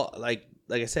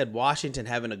I said, Washington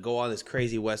having to go on this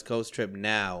crazy West Coast trip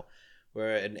now,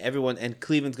 where and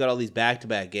Cleveland's got all these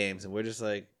back-to-back games, and we're just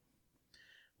like,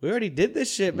 we already did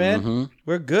this shit, man.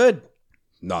 We're good.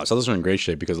 No, Celtics are in great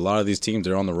shape because a lot of these teams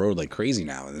are on the road like crazy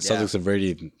now, and the Celtics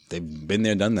they've been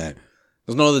there, done that.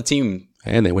 There's no other team,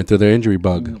 and they went through their injury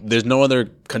bug. There's no other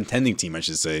contending team, I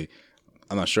should say.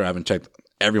 I'm not sure. I haven't checked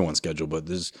everyone's schedule, but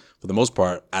there's for the most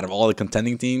part, out of all the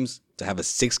contending teams, to have a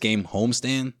 6-game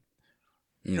homestand,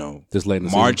 this late in the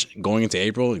March season. going into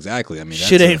April, exactly. I mean,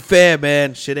 shit ain't fair,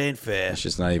 man. Shit ain't fair. It's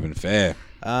just not even fair.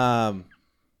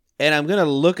 And I'm gonna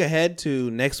look ahead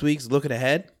to next week's looking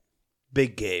ahead.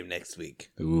 Big game next week.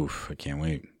 Oof, I can't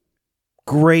wait.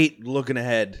 Great looking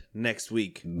ahead next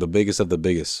week. The biggest of the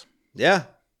biggest. Yeah.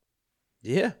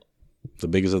 Yeah. The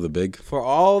biggest of the big. For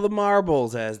all the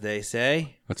marbles, as they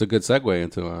say. That's a good segue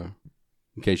into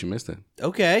in case you missed it.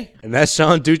 Okay. And that's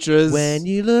Sean Dutra's. When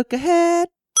you look ahead.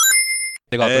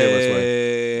 Take all 3 of us away.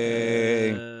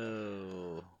 Hey.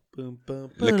 Boom,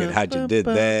 boom, Look at how you did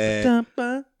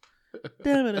that.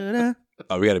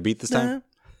 Oh, we got a beat this time?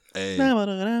 Hey.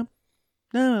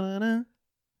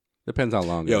 Depends how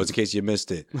long. Yo, it's in case you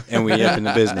missed it. And we up in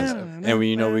the business. And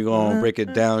we we're going to break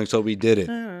it down, so we did it.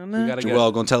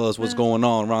 Joel going to tell us what's going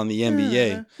on around the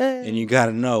NBA. And you got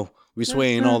to know, we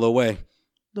swaying all the way.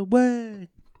 The way.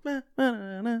 The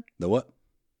what?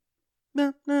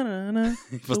 The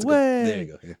way. There you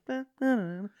go. Yeah.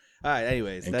 All right,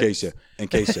 anyways. In case you missed it. In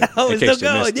case you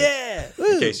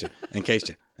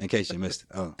missed it.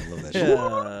 Oh, I love that shit.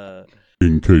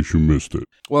 In case you missed it.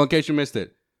 Well, in case you missed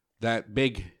it, that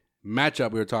big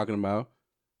matchup we were talking about,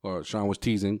 or Sean was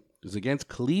teasing, is against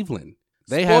Cleveland.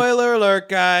 Spoiler alert,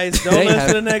 guys. Don't listen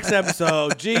to the next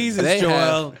episode. Jesus,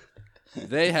 Joel.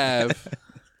 They have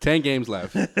 10 games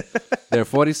left. They're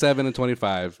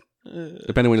 47-25,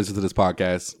 depending when you listen to this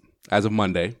podcast, as of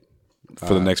Monday.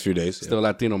 For the next few days. Still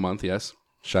Latino month, yes.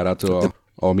 Shout out to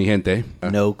all mi gente.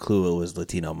 No clue it was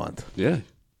Latino month. Yeah.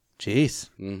 Jeez.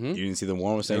 Mm-hmm. You didn't see the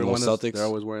warm-ups saying Everyone Celtics? They're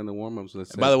always wearing the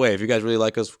warm-ups. By the way, if you guys really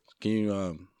like us, can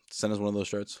you send us one of those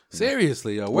shirts?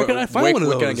 Seriously, yo. Where can I find one of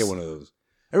those? Where can I get one of those?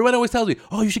 Everybody always tells me,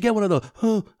 oh, you should get one of those.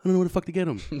 Oh, I don't know where the fuck to get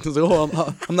them. I was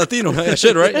like, I'm Latino. I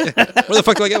should, right? Where the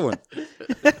fuck do I get one?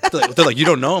 They're like, you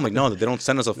don't know? I'm like, no, they don't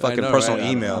send us a fucking personal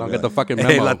email. I don't get the fucking memo.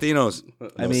 Hey, Latinos.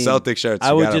 I mean, Celtic shirts.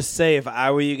 I would just say if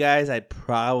I were you guys, I'd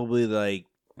probably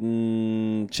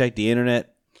check the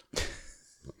internet.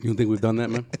 You don't think we've done that,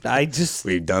 man?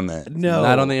 We've done that. No.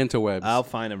 Not on the interwebs. I'll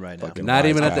find them right now. Not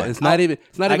even at the. It's not even.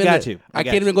 It's not I even. got you. I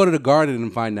can't even go to the garden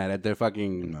and find that at their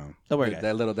fucking. No. Don't worry, guys.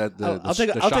 That little I'll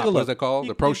take a look. What's it called?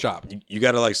 The pro shop. You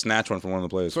got to like snatch one from one of the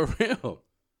players. For real.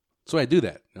 So I do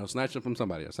that. I'll snatch it from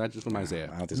somebody else. Snatch it from Isaiah.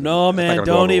 No, man,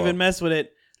 don't even mess with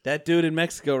it. That dude in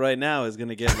Mexico right now is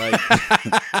gonna get like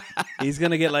he's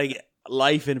gonna get like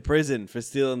life in prison for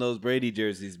stealing those Brady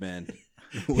jerseys, man.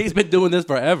 He's been doing this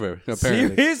forever,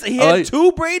 apparently. Serious? He had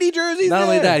 2 Brady jerseys. Not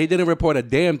only that, he didn't report a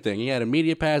damn thing. He had a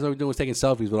media pass. All he was doing was taking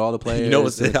selfies with all the players. You know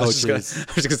what's the I was just gonna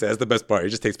say that's the best part. He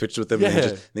just takes pictures with them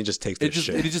and he just takes their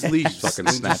shit. He just leaves, fucking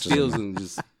and snatches steals them. and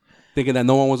just thinking that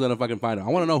no one was gonna fucking find him. I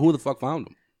want to know who the fuck found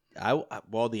him.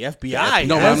 Well, the FBI.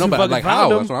 No, has but fucking like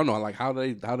found how? him. That's what I don't know. Like how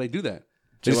they do that.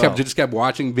 They just kept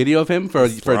watching video of him for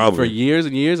years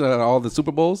and years at all the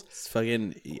Super Bowls. It's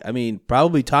fucking. I mean,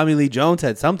 probably Tommy Lee Jones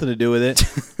had something to do with it.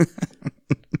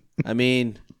 I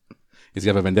mean, does he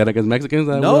have a vendetta against Mexicans?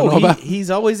 He's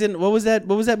always in. What was that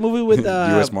movie with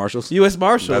U.S. Marshals? U.S.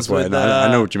 Marshals. That's why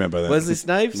I know what you meant by that. Wesley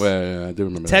Snipes. Well, yeah, I do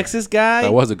remember Texas guy.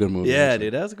 That was a good movie. Yeah, actually.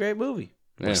 dude, that was a great movie.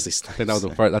 Yeah. Wesley Snipes. I think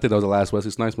that was the last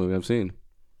Wesley Snipes movie I've seen.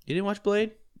 You didn't watch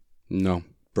Blade? No.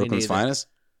 Brooklyn's Finest?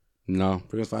 No.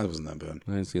 Brooklyn's Finest wasn't that bad.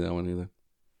 I didn't see that one either.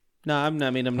 No, I'm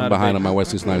not behind on my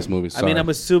Wesley Snipes movies. I mean, I'm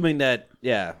assuming that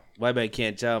White Man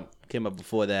Can't Jump came up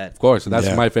before that. Of course,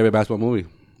 that's my favorite basketball movie.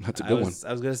 That's a good one.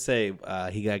 I was gonna say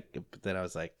he got, but then I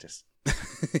was like, just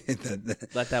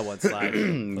let that one slide.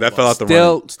 That fell out the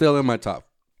running. Still in my top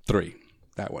 3.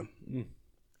 That one.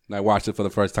 I watched it for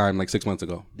the first time like 6 months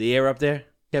ago. The Air up there,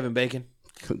 Kevin Bacon.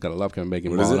 Gotta love Kevin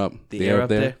Bacon. What is it? Up. The Air up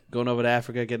there, going over to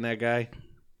Africa, getting that guy.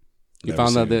 He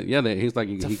found out that he's like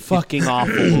it's a fucking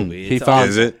awful movie. He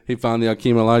found the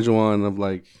Akeem Olajuwon of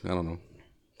like I don't know,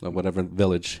 of whatever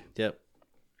village. Yep.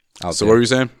 So what were you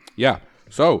saying? Yeah.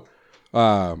 So,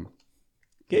 what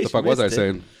the fuck was I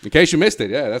saying? In case you missed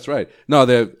it, yeah, that's right. No,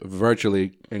 they're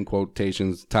virtually in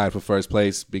quotations tied for first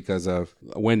place because of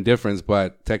a win difference,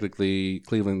 but technically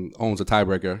Cleveland owns a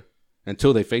tiebreaker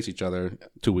until they face each other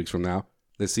 2 weeks from now.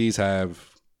 The C's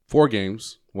have 4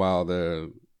 games while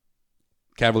the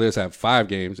Cavaliers have 5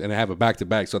 games, and they have a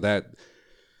back-to-back. So that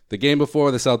the game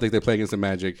before the Celtics, they play against the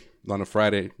Magic on a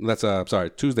Friday. That's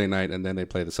Tuesday night, and then they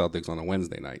play the Celtics on a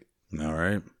Wednesday night. All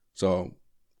right. So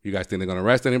you guys think they're going to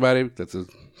rest anybody? That's the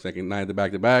second night of the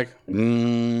back-to-back.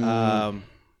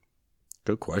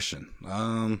 Good question.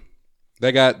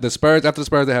 They got the Spurs. After the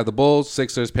Spurs, they have the Bulls,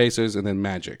 Sixers, Pacers, and then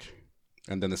Magic,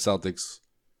 and then the Celtics.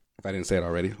 If I didn't say it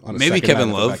already, on the maybe second Kevin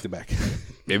night of the Love. Back-to-back.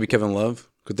 Maybe Kevin Love.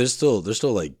 Because they're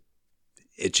still like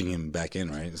itching him back in,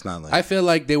 right? It's not like I feel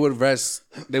like they wouldn't rest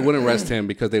him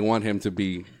because they want him to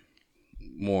be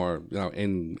more,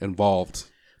 involved,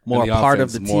 more in the part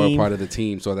offense, of the more team. part of the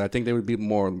team. So I think they would be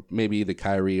more maybe either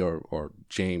Kyrie or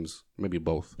James, maybe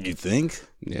both. You think?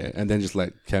 Yeah, and then just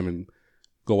let Kevin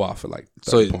go off at like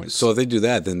 30 points. So if they do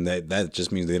that, then that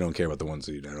just means they don't care about the 1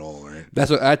 seed at all, right?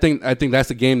 That's what I think. I think that's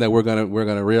the game that we're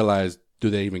gonna realize. Do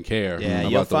they even care? Yeah,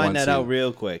 about you'll the find 1 that seed? out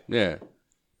real quick. Yeah,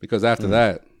 because after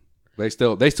that, they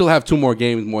still have 2 more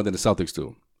games more than the Celtics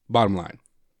do. Bottom line,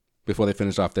 before they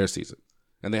finish off their season,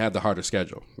 and they have the harder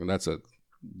schedule, and that's a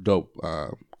dope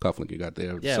cufflink you got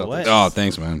there. Yeah, Celtics. what? Oh,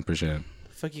 thanks, man. Appreciate it.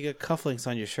 The fuck you got cufflinks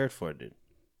on your shirt for, dude?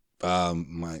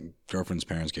 My girlfriend's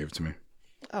parents gave it to me.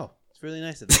 Oh, it's really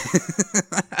nice of them.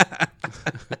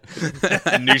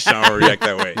 I knew Sean would react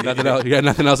that way. Nothing else. You got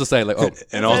nothing else to say? Like,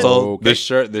 and also okay.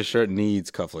 this shirt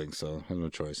needs cufflinks, so I have no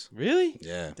choice. Really?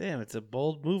 Yeah. Damn, it's a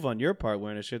bold move on your part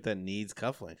wearing a shirt that needs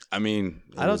cufflinks. I mean,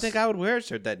 I don't think I would wear a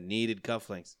shirt that needed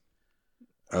cufflinks.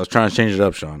 I was trying to change it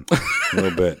up, Sean, a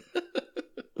little bit.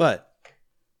 What?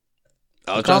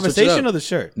 I was The trying to switch it conversation up. or the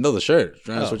shirt? No, the shirt.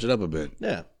 Trying to Oh. switch it up a bit.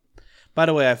 Yeah. By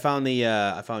the way, I found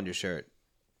your shirt.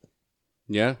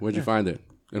 yeah, where'd you find it?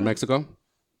 In Mexico?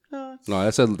 No, No,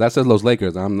 that says Los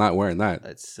Lakers. I'm not wearing that.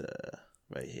 it's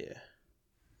right here.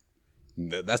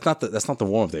 That's not the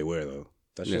warm up they wear though.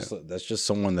 Yeah. That's just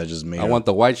someone that just made. I want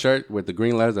the white shirt with the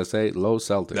green letters that say Los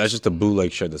Celtics. That's just a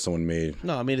bootleg shirt that someone made.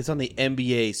 No, I mean it's on the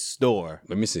NBA store.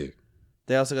 Let me see.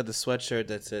 They also got the sweatshirt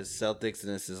that says Celtics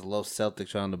and it says Los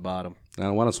Celtics on the bottom. I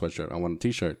don't want a sweatshirt. I want a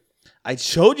T-shirt. I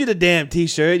showed you the damn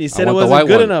T-shirt. And you said I it want the wasn't white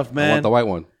good one. enough, man. I want the white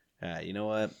one. All right, you know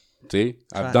what? See,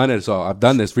 I've done it. So I've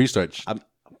done this research. I'm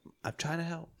trying to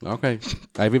help. Okay,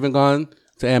 I've even gone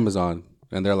to Amazon,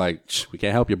 and they're like, "We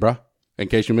can't help you, bro." In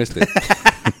case you missed it.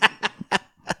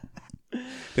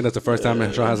 I think that's the first time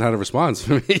Sean has had a response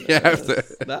from me after.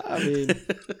 Nah, I mean,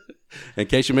 In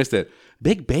case you missed it,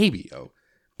 Big Baby, yo,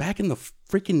 back in the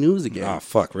freaking news again. Oh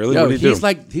fuck! Really? Yo, What did he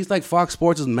do? he's like Fox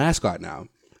Sports' mascot now.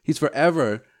 He's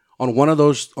forever on one of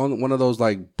those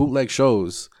like bootleg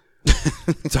shows,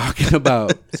 talking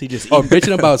about so he just or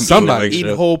bitching about somebody.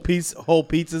 Bootleg eat whole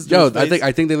pizzas. to Yo, his face?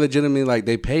 I think they legitimately like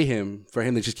they pay him for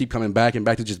him to just keep coming back and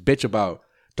back to just bitch about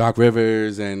Doc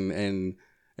Rivers and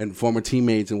former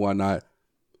teammates and whatnot.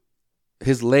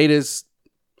 His latest,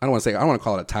 I don't want to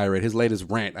call it a tirade. His latest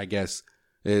rant, I guess,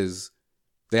 is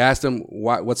they asked him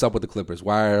what's up with the Clippers.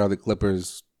 Why are the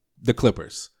Clippers the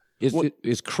Clippers?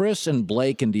 Is Chris and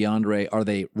Blake and DeAndre, are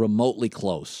they remotely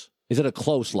close? Is it a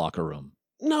close locker room?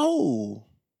 No,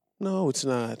 it's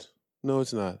not. No,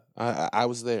 it's not. I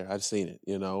was there. I've seen it.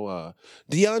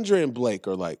 DeAndre and Blake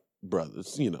are like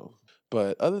brothers.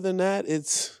 But other than that,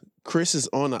 it's Chris is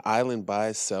on an island by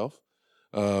himself.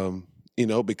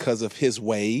 because of his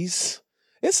ways.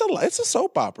 It's a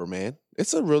soap opera, man.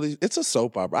 It's a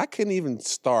soap opera. I couldn't even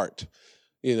start,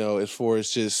 as far as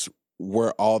just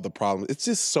where all the problems. It's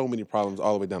just so many problems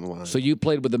all the way down the line. So you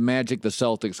played with the Magic, the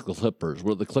Celtics, the Clippers.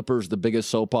 Were the Clippers the biggest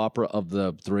soap opera of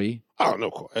the three? Oh,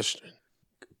 no question.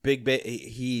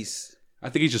 I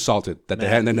think he's just salted that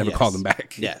they never called him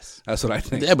back. Yes. That's what I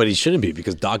think. Yeah, but he shouldn't be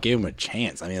because Doc gave him a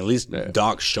chance. I mean, at least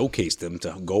Doc showcased him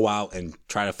to go out and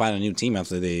try to find a new team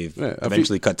after they've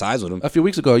eventually cut ties with him. A few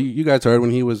weeks ago, you guys heard when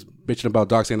he was bitching about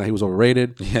Doc saying that he was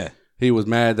overrated. Yeah. He was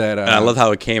mad that... and I love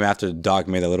how it came after Doc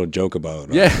made that little joke about...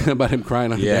 about him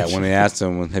crying on the bench. Yeah, when they asked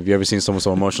him, have you ever seen someone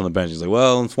so emotional on the bench? He's like,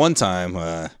 well, it's one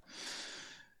time...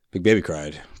 Big Baby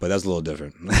cried, but that's a little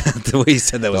different. The way he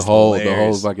said that was hilarious. The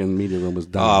whole fucking media room was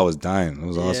dying. Oh, I was dying. It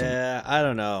was awesome. Yeah, I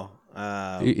don't know.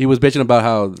 He was bitching about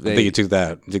how I think he took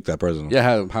that personal.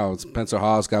 Yeah, how Spencer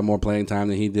Hawes got more playing time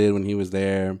than he did when he was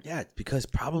there. Yeah, because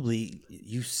probably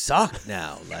you suck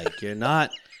now. Like you're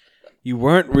not. You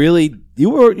weren't really. You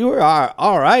were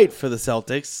all right for the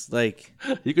Celtics. Like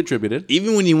you contributed,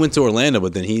 even when he went to Orlando,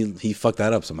 but then he fucked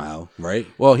that up somehow, right?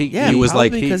 Well, he was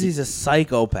like because he's a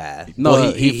psychopath.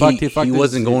 No, he fucked. He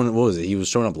wasn't going. What was it? He was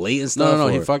showing up late and stuff. No,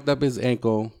 he fucked up his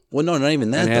ankle. Well, no, not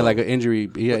even that. And had like an injury.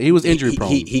 Yeah, he was injury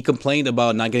prone. He complained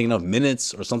about not getting enough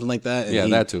minutes or something like that.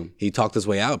 And that too. He talked his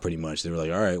way out pretty much. They were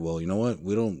like, all right, well, you know what?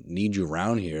 We don't need you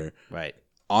around here. Right.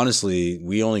 Honestly,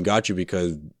 we only got you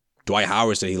because Dwight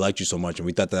Howard said he liked you so much, and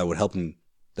we thought that would help him.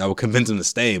 That would convince him to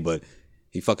stay, but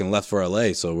he fucking left for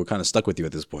LA, so we're kind of stuck with you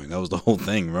at this point. That was the whole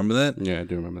thing. Remember that? Yeah, I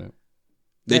do remember that.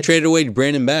 They traded away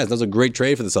Brandon Bass. That was a great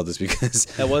trade for the Celtics because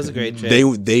that was a great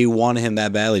trade. They wanted him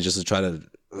that badly just to try to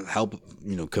help,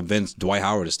 convince Dwight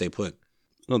Howard to stay put.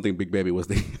 I don't think Big Baby was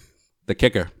the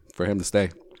kicker for him to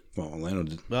stay. Well, Orlando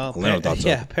did. Well, Orlando thought so.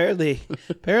 Yeah, apparently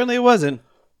it wasn't.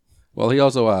 Well, he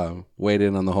also weighed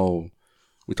in on the whole.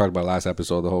 We talked about last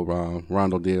episode, the whole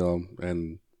Rondo deal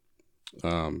and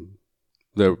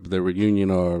the reunion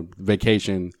or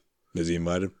vacation. Is he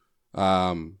invited?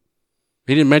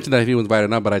 He didn't mention that if he was invited or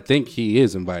not, but I think he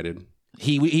is invited.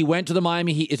 He went to the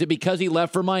Miami Heat. Is it because he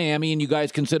left for Miami and you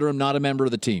guys consider him not a member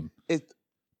of the team?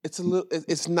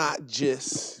 It's not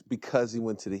just because he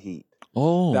went to the Heat.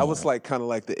 Oh, that was kind of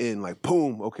like the end. Like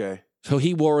boom, okay. So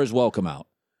he wore his welcome out.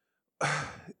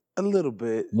 A little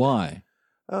bit. Why?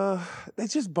 They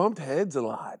just bumped heads a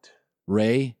lot.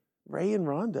 Ray and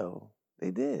Rondo,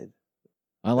 they did.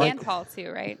 And Paul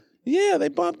too, right? Yeah, they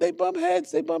bump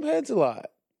heads. They bump heads a lot.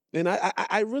 And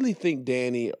I really think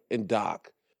Danny and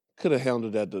Doc could have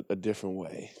handled that a different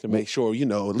way to make sure,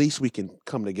 at least we can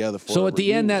come together for. So at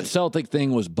the end, that Celtic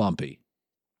thing was bumpy.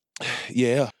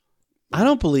 Yeah, I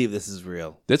don't believe this is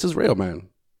real. This is real, man.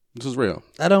 This is real.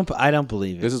 I don't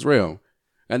believe it. This is real.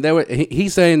 And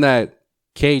he's saying that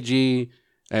KG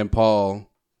and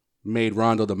Paul made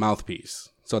Rondo the mouthpiece,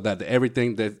 so that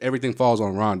everything falls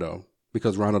on Rondo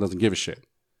because Rondo doesn't give a shit.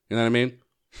 You know what I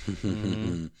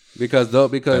mean? Because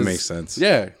that makes sense.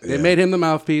 Yeah, they made him the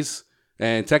mouthpiece,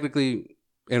 and technically,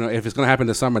 if it's going to happen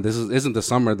this summer, this isn't the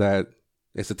summer that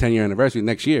it's the 10-year anniversary.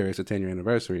 Next year, it's the 10-year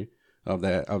anniversary of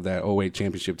that 08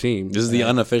 championship team. This is the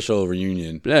unofficial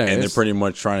reunion, and they're pretty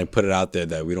much trying to put it out there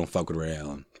that we don't fuck with Ray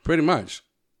Allen. Pretty much.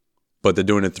 But they're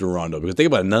doing it through Rondo. Because think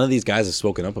about it, none of these guys have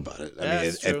spoken up about it. I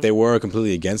mean, if they were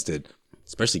completely against it,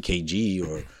 especially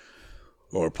KG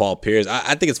or Paul Pierce,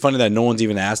 I think it's funny that no one's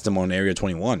even asked him on Area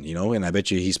 21, and I bet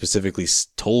you he specifically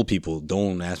told people,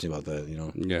 don't ask me about that,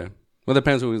 Yeah. Well, it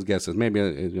depends who his guest is. Maybe,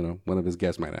 one of his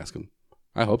guests might ask him.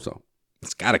 I hope so.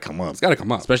 It's got to come up.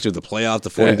 Especially with the playoffs, the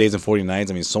 40 days and 40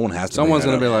 nights. I mean, someone has to. Someone's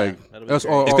going to be like... it's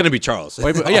going to be Charles. Or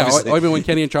even when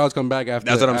Kenny and Charles come back after...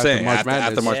 That's what I'm saying. March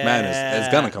after March Madness.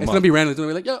 It's going to come up. It's going to be random. It's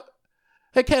going to be like, yo,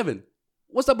 hey, Kevin,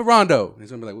 what's up with Rondo? He's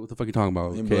going to be like, what the fuck are you talking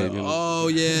about? Like, oh,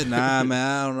 yeah, nah, man,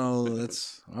 I don't know.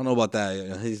 I don't know about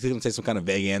that. He's going to say some kind of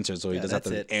vague answer, so he doesn't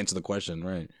have to answer the question,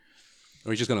 right?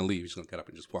 Or he's just going to leave. He's going to get up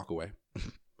and just walk away.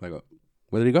 Like,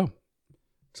 where did he go?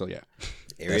 So, yeah.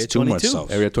 That's too much sauce.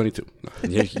 Area 22. No.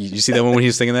 You see that one when he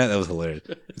was singing that? That was hilarious.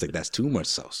 It's like, that's too much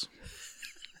sauce.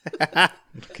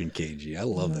 Fucking KG. I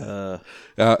love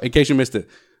that. In case you missed it,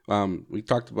 we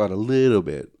talked about a little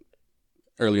bit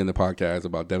earlier in the podcast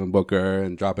about Devin Booker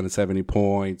and dropping the 70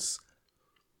 points.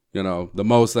 The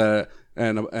most that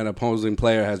an opposing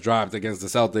player has dropped against the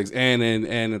Celtics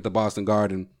and at the Boston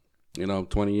Garden.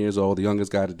 20 years old, the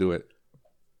youngest guy to do it.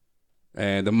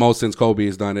 And the most since Kobe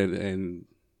has done it in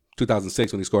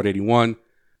 2006 when he scored 81.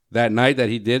 That night that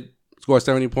he did score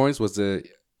 70 points was the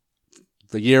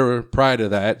year prior to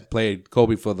that, played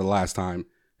Kobe for the last time.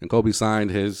 And Kobe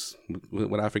signed his,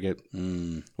 I forget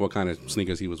what kind of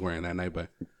sneakers he was wearing that night, but...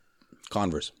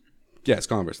 Converse. Yes,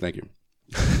 Converse, thank you.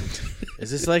 Is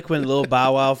this like when Lil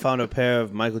Bow Wow found a pair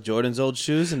of Michael Jordan's old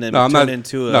shoes and then No, turned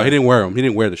into a he didn't wear them. He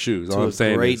didn't wear the shoes. All I'm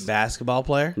saying great is, basketball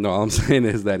player? No, all I'm saying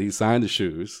is that he signed the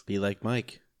shoes. Be like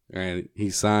Mike. And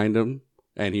he signed them,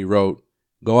 and he wrote,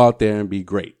 "Go out there and be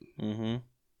great." Mm-hmm.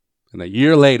 And a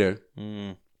year later,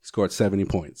 he scored 70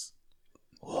 points.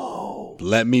 Whoa.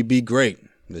 Let me be great,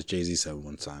 as Jay-Z said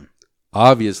one time.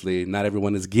 Obviously, not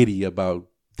everyone is giddy about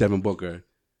Devin Booker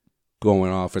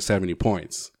going off for 70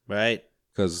 points. Right.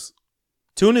 Because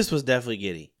Tunis was definitely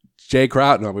giddy. Jay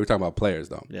Crowder, no, we were talking about players,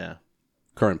 though. Yeah.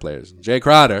 Current players. Jay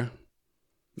Crowder.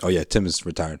 Oh, yeah, Tim is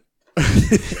retired.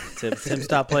 Tim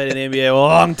stopped playing in the NBA a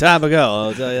long time ago,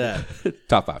 I'll tell you that.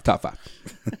 Top five.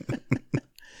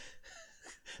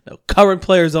 No, current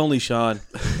players only, Sean.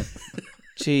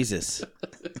 Jesus.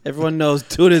 Everyone knows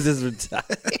Tunis is retired.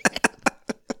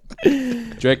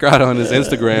 Jay Crowder on his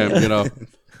Instagram,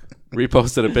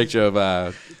 reposted a picture of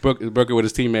Booker with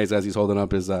his teammates as he's holding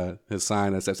up his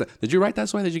sign that says, "Did you write that,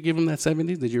 Sway? Did you give him that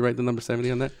 70? Did you write the number 70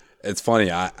 on that?" It's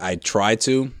funny. I tried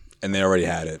to, and they already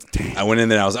had it. Damn. I went in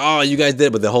there, and I was like, "Oh, you guys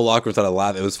did," but the whole locker room started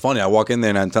laughing. It was funny. I walk in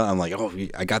there, and I'm like, "Oh,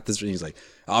 I got this." And he's like,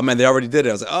 "Oh, man, they already did it."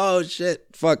 I was like, "Oh, shit,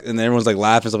 fuck." And then everyone's like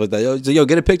laughing and stuff like that. Yo,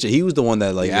 get a picture. He was the one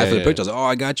that asked for the picture. I was like, "Oh,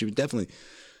 I got you, definitely."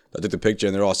 I took the picture,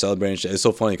 and they're all celebrating shit. It's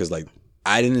so funny because,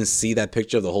 I didn't see that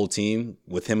picture of the whole team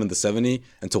with him in the 70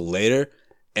 until later,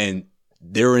 and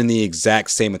they were in the exact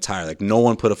same attire. No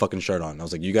one put a fucking shirt on. I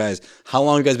was like, "You guys, how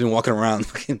long have you guys been walking around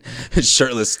fucking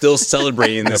shirtless, still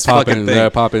celebrating this fucking thing?"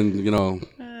 They're popping,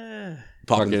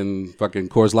 fucking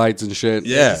Coors Lights and shit.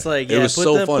 Yeah, it's like, it was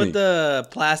so funny. Put the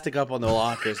plastic up on the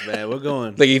lockers, man. We're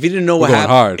going. If you didn't know what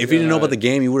happened, hard. If you didn't know about the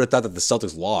game, you would have thought that the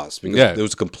Celtics lost because there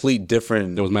was a complete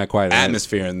different there was mad quiet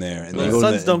atmosphere in there. And the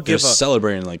Suns don't give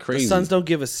celebrating like crazy. The Suns don't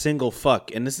give a single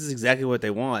fuck, and this is exactly what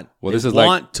they want. Well, they this is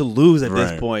want to lose at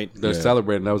this point. They're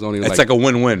celebrating. That was only it's like a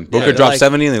win-win. Booker dropped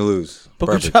 70 and they lose.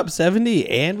 Booker dropped 70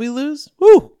 and we lose.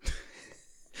 Woo!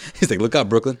 He's like, "Look out,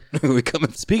 Brooklyn. We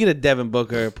coming." Speaking of Devin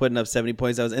Booker putting up 70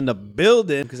 points, I was in the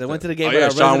building because I went to the game with our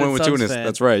Sean resident went with Suns Tunis. fan.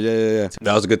 That's right. Yeah.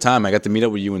 That was a good time. I got to meet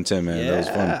up with you and Tim, man. That was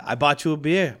fun. I bought you a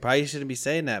beer. Probably shouldn't be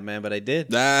saying that, man, but I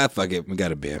did. Fuck it. We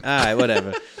got a beer. All right,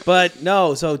 whatever. But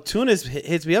no, so Tunis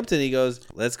hits me up today. He goes,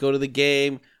 "Let's go to the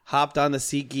game." Hopped on the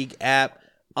SeatGeek app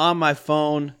on my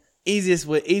phone. Easiest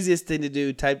thing to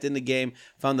do. Typed in the game.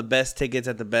 Found the best tickets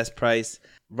at the best price.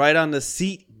 Right on the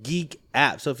SeatGeek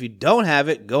app. So if you don't have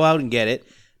it, go out and get it.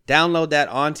 Download that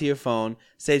onto your phone.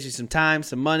 Saves you some time,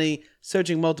 some money.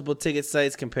 Searching multiple ticket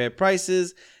sites, compare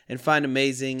prices, and find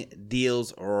amazing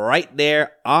deals right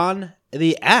there on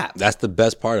the app. That's the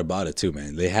best part about it too,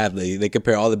 man. They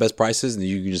compare all the best prices, and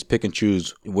you can just pick and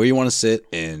choose where you want to sit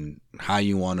and how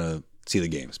you want to see the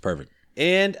game. It's perfect.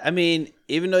 And, I mean,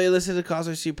 even though you listen to the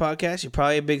Causeway Street podcast, you're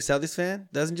probably a big Celtics fan.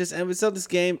 Doesn't just end with Celtics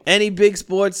game. Any big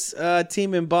sports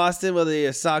team in Boston, whether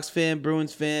you're a Sox fan,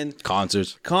 Bruins fan.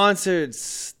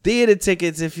 Concerts, theater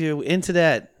tickets if you're into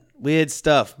that weird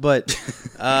stuff. But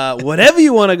whatever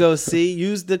you want to go see,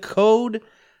 use the code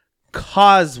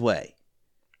Causeway.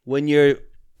 When you're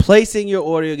placing your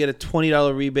order, you'll get a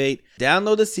 $20 rebate.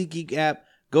 Download the SeatGeek app,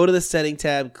 go to the setting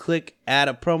tab, click add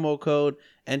a promo code,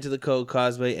 enter the code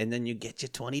Causeway, and then you get your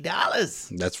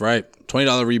 $20. That's right.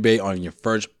 $20 rebate on your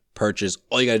first purchase.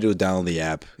 All you got to do is download the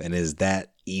app, and it is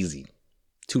that easy.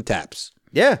 2 taps.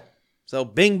 Yeah. So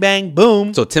bing, bang,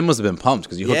 boom. So Tim must have been pumped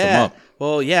because you hooked him up.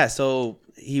 Well, yeah. So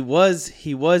he was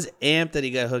amped that he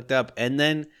got hooked up, and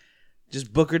then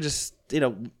just Booker the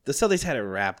Celtics had it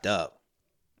wrapped up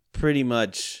pretty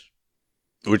much.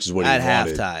 Which is what he wanted. At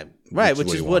halftime. Right,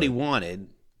 which is what he wanted.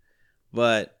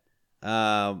 But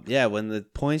when the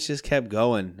points just kept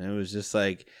going, it was just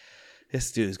like,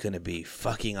 this dude's going to be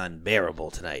fucking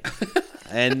unbearable tonight.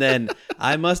 And then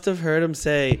I must have heard him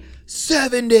say,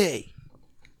 70.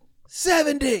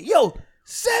 70. Yo,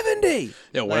 70.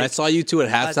 Yeah, when I saw you two at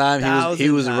halftime, he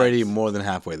was already more than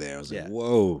halfway there. I was like,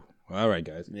 whoa. All right,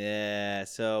 guys. Yeah,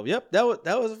 so, yep, that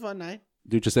was a fun night.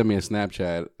 Dude just sent me a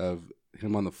Snapchat of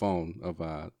him on the phone,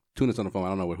 of Tunis on the phone. I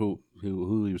don't know who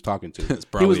he was talking to.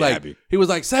 He was like, happy. He was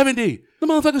like, 70. The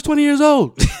motherfucker's 20 years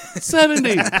old.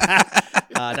 70.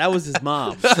 That was his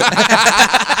mom.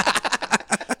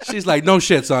 She's like, no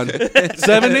shit, son.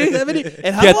 70? 70?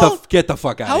 And how old? Get the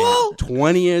fuck out how of here. Old?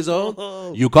 20 years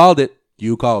old? You called it.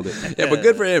 Yeah, but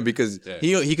good for him because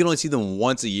he can only see them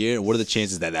once a year. What are the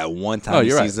chances that one time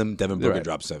he sees them, Devin Booker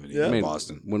drops 70 in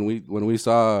Boston? When we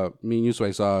saw, me and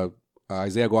Yusuf saw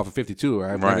Isaiah go off of 52,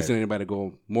 I've never seen anybody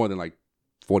go more than like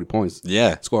 40 points.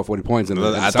 Yeah. Score 40 points. And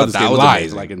I thought that was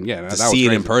amazing. To see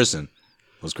it in person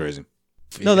was crazy.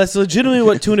 No, that's legitimately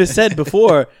what Tunis said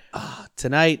before.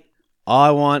 Tonight, all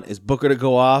I want is Booker to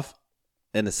go off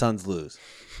and the Suns lose.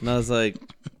 And I was like,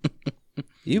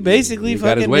 you basically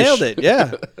got his fucking wish. nailed it.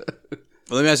 Yeah.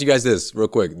 Well, let me ask you guys this real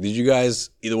quick. Did you guys,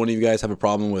 either one of you guys, have a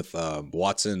problem with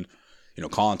Watson,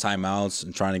 calling timeouts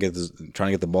and trying to get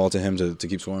the ball to him to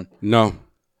keep scoring? No,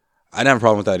 I didn't have a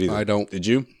problem with that either. I don't. Did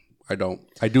you? I don't.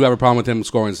 I do have a problem with him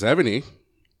scoring 70.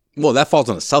 Well, that falls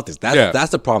on the Celtics.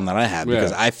 That's the problem that I have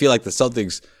because I feel like the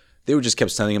Celtics, they would just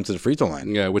kept sending him to the free throw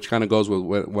line. Yeah, which kind of goes with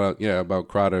what about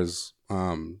Crowder's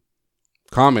comments.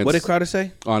 What did Crowder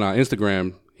say? On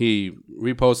Instagram, he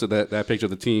reposted that picture of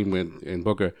the team in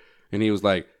Booker, and he was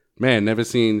like, man, never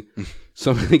seen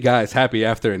so many guys happy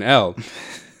after an L.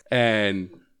 And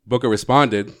Booker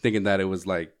responded thinking that it was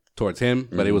like towards him,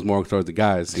 but it was more towards the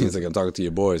guys. He's like, I'm talking to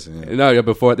your boys. Yeah. No,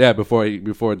 before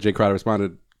Jay Crowder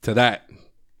responded to that,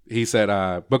 he said,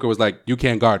 Booker was like, you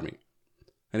can't guard me.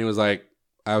 And he was like,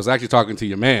 I was actually talking to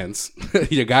your mans,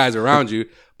 your guys around you,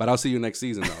 but I'll see you next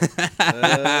season, though.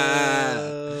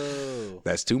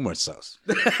 That's too much sauce.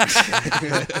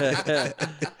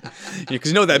 Because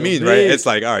you know what that means, right? It's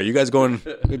like, all right, you guys go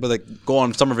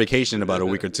on summer vacation in about a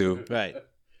week or two. Right.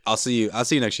 I'll see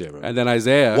you next year, bro. And then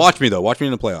Isaiah. Watch me, though. Watch me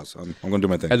in the playoffs. I'm going to do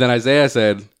my thing. And then Isaiah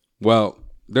said, well,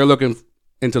 they're looking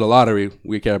into the lottery.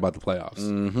 We care about the playoffs.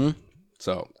 Mm-hmm.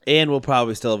 So. And we'll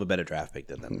probably still have a better draft pick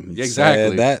than them.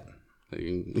 Exactly. Said that.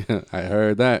 I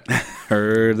heard that.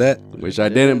 Heard that. Wish I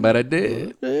didn't, but I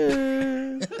did.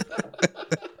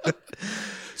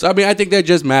 So, I mean, I think they're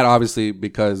just mad, obviously,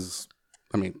 because,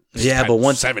 I mean, yeah, but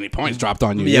once 70 points dropped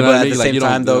on you. Yeah, you know but what at I mean? the Like, same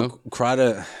time, though, you know?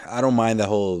 Crowder, I don't mind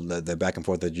the back and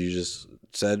forth that you just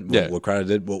said. What Crowder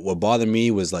did. What bothered me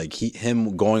was like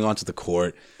him going onto the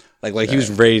court. Like he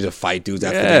was ready to fight dudes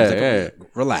after that. Like,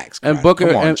 relax. And Crowder. Booker,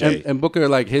 Come on, Jay. and Booker,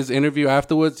 like his interview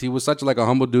afterwards, he was such like a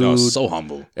humble dude. No, so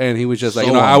humble. And he was just like,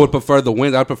 So I humble. would prefer the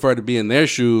wins. I'd prefer to be in their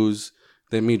shoes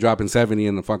than me dropping 70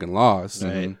 in the fucking loss.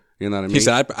 Right. You know what I mean? He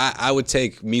said, I would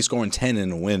take me scoring 10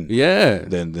 in a win. Yeah.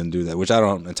 Than do that, which I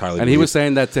don't entirely And believe. he was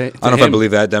saying that to I don't know if I him. believe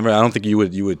that, Denver. I don't think you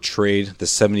would trade the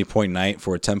 70-point night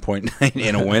for a 10-point night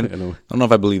in a win. I don't know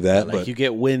if I believe that. Like but you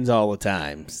get wins all the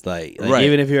time. Like Right.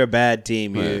 even if you're a bad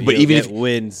team, you But even get if-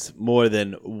 wins more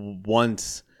than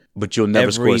once. But you'll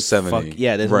never score 70.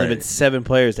 There's Right. only been 7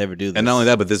 players to ever do this. And not only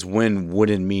that, but this win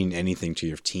wouldn't mean anything to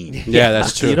your team. Yeah,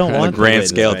 that's true. You don't On want a grand the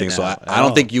scale wins thing. right So now I at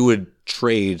don't all. think you would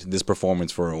trade this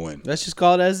performance for a win. Let's just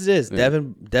call it as it is.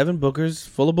 Devin Booker's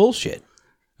full of bullshit.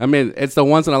 I mean, it's the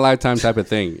once in a lifetime type of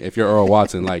thing. If you're Earl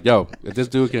Watson, like, yo, if this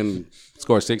dude can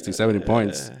score 60, 70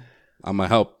 points, I'm gonna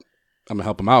help him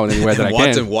out anywhere that I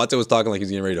can. Watson was talking like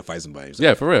he's getting ready to fight somebody.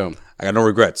 Yeah, for real. I got no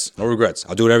regrets. No regrets.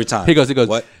 I'll do it every time. He goes,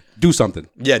 what? Do something.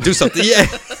 Yeah, do something. Yeah.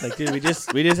 Like, dude, we just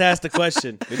asked the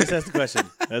question.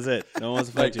 That's it. No one wants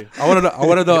to fight you. I want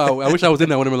to know. I wish I was in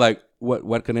there. I would have been like,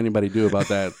 what can anybody do about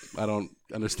that? I don't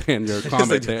understand your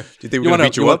comment there. Do you think we're going to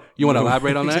beat you up? You want to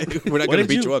elaborate on that? We're not going to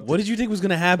beat you up. What did you think was going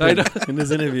to happen in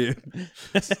this interview?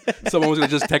 Someone was going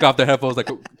to just take off their headphones like,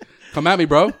 come at me,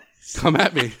 bro. Come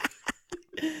at me.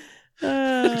 He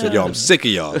said, yo, I'm sick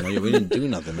of y'all. No, we didn't do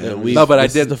nothing, man. No, but I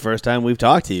This is did. the first time we've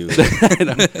talked to you.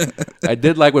 I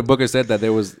did like what Booker said, that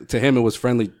there was, to him, it was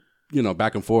friendly,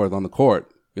 back and forth on the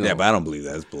court. You know? Yeah, but I don't believe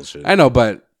that. It's bullshit. I know,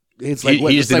 but it's like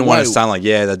he just didn't like, want why- to sound like,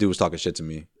 yeah, that dude was talking shit to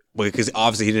me. Because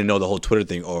obviously he didn't know the whole Twitter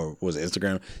thing, or was it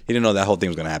Instagram? He didn't know that whole thing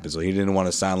was going to happen. So he didn't want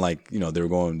to sound like, they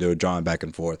were drawing back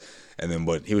and forth. And then,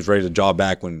 but he was ready to draw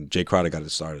back when Jay Crowder got it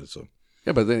started. So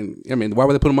Yeah, but then, I mean, why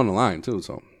would they put him on the line, too?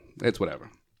 So it's whatever.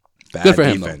 bad Good for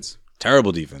him, defense.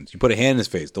 Terrible defense. You put a hand in his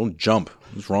face. Don't jump.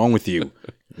 What's wrong with you?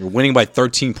 You're winning by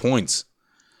 13 points.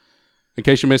 In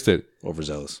case you missed it,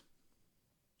 Overzealous.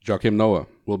 Joakim Noah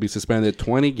will be suspended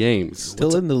 20 games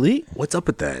Still in the league? What's up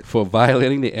with that? for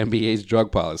violating the NBA's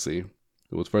drug policy.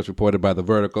 It was first reported by The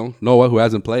Vertical. Noah, who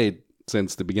hasn't played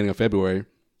since the beginning of February,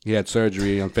 he had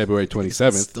surgery on February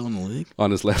 27th Still in the league? on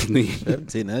his left knee. I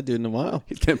haven't seen that dude in a while.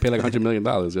 He's getting paid like $100 million,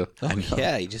 yo. Oh,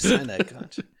 yeah, he just signed that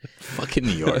contract. Fucking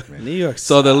New York, man. New York.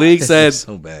 So the league said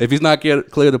so bad. if he's not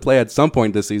clear to play at some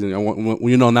point this season, now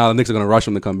the Knicks are going to rush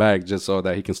him to come back just so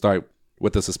that he can start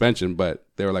with the suspension. But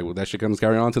they were like, well, that shit comes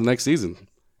carry on to the next season.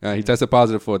 He tested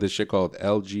positive for this shit called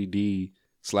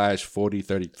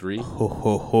LGD/4033. Ho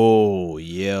ho ho,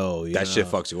 yo, That shit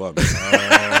fucks you up.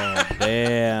 Oh,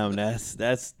 damn, that's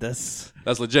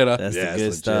legit, huh? That's Yeah, the it's good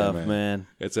legit, stuff, man. man.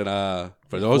 It's in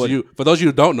for those of you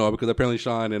who don't know, because apparently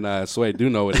Sean and Sway do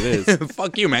know what it is.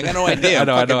 Fuck you, man. I got no idea. I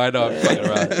know. I'm fucking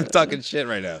around. I'm talking shit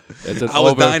right now. It's an I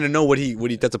was over- dying to know what he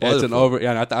tested It's positive an for. over.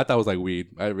 Yeah, I thought it was like weed.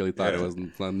 I really thought it was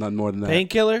none more than that.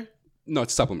 Painkiller? No,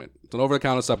 it's a supplement. It's an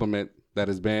over-the-counter supplement. that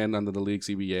is banned under the league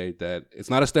CBA. That it's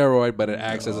not a steroid, but it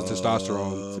acts as a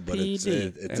testosterone. But it's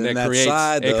And in that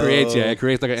side, it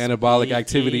creates like an anabolic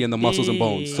activity in the muscles and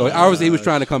bones. So obviously he was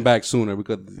trying to come back sooner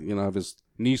because of his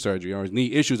knee surgery or his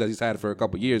knee issues that he's had for a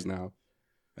couple years now.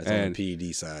 That's on the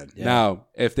PED side. Yeah. Now,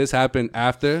 if this happened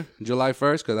after July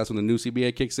 1st, because that's when the new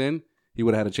CBA kicks in, he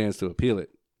would have had a chance to appeal it.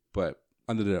 But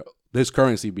under this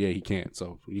current CBA, he can't.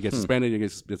 So you get suspended,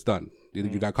 it's done.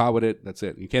 You got caught with it, that's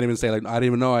it. You can't even say, like, I didn't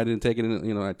even know, I didn't take it,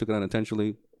 I took it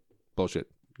unintentionally. Bullshit.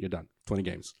 You're done. 20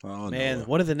 games. Oh, man, no.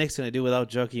 What are the Knicks going to do without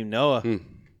Joakim Noah?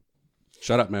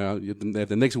 Shut up, man. If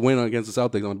the Knicks win against the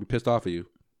Celtics, I'm going to be pissed off at you.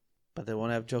 But they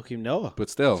won't have Joakim Noah. But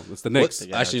still, it's the Knicks.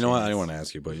 Actually, you know what? I didn't want to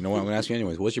ask you, but you know what? I'm going to ask you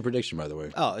anyways. What's your prediction, by the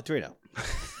way? Oh, 3-0.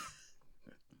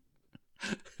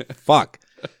 Fuck.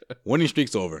 Winning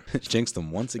streak's over. Jinxed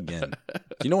them once again.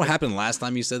 Do you know what happened last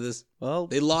time you said this? Well,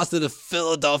 they lost to the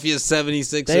Philadelphia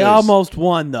 76ers. They almost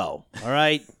won, though. All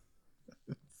right?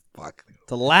 Fuck.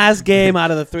 The last game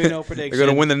out of the 3-0 prediction. They're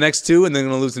going to win the next two, and they're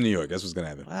going to lose to New York. That's what's going to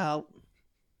happen. Well,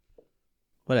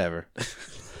 whatever.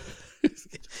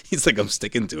 He's like, I'm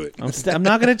sticking to it. I'm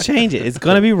not going to change it. It's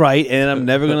going to be right, and I'm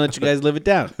never going to let you guys live it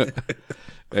down.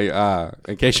 Hey,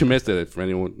 in case you missed it, for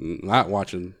anyone not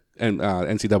watching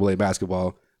NCAA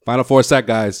basketball, Final Four set,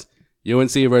 guys.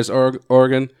 UNC versus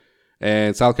Oregon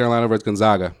and South Carolina versus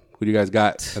Gonzaga. Who do you guys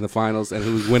got in the finals, and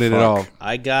who's winning it all?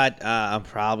 I got. I'm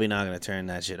probably not going to turn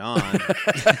that shit on.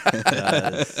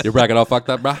 Your bracket all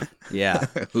fucked up, bro? Yeah.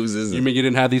 Whose is it? You mean you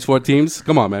didn't have these 4 teams?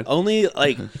 Come on, man. Only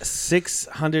like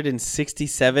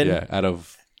 667. Yeah, out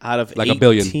of like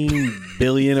 18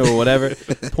 billion or whatever.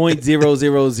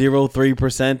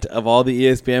 0.0003% of all the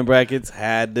ESPN brackets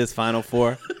had this Final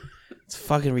Four. It's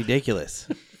fucking ridiculous.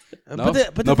 No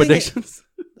predictions?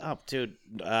 Oh, dude.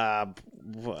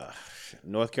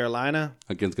 North Carolina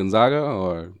against Gonzaga,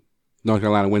 or North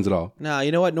Carolina wins it all? No,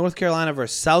 you know what? North Carolina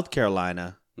versus South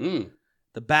Carolina.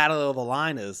 The battle of the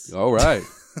liners. All right,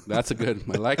 that's a good.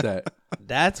 I like that.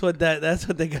 That's what they're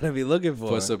gonna be looking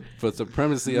for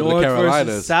supremacy North of the Carolinas.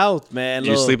 Versus South, man.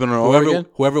 You sleeping on Oregon?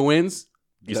 Whoever wins.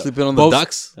 You sleeping on the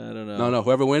Ducks? I don't know. No.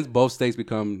 Whoever wins, both states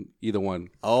become either one.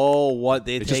 Oh, what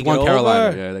they it's take just one it Carolina.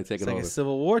 over? Yeah, they take it's it like over. A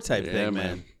Civil War type thing,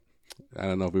 man. I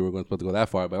don't know if we were supposed to go that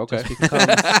far, but okay.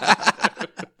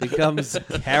 Becomes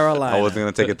Carolina. I wasn't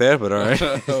gonna take it there, but all right.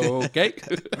 Okay.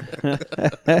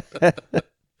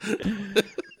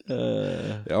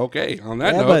 Okay. On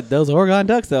that note, but those Oregon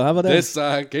Ducks, though. How about that? This,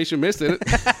 in case you missed it,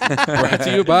 brought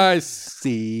to you by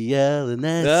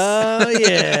CLNS. Oh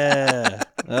yeah.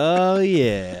 Oh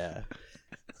yeah.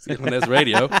 CLNS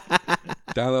Radio.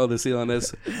 Download the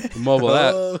CLNS mobile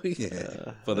app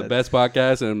for the best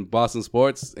podcast in Boston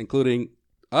sports, including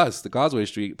us, the Causeway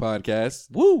Street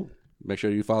Podcast. Woo! Make sure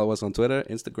you follow us on Twitter,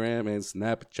 Instagram, and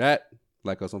Snapchat.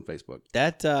 Like us on Facebook.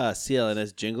 That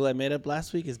CLNS jingle I made up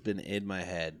last week has been in my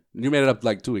head. You made it up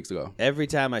like 2 weeks ago. Every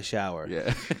time I shower.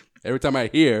 Yeah. Every time I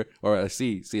hear or I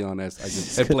see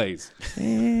CLNS, it plays.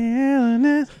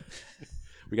 CLNS.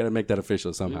 We got to make that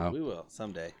official somehow. We will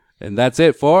someday. And that's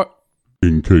it for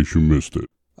In Case You Missed It.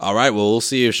 All right. Well, we'll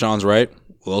see if Sean's right.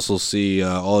 We'll also see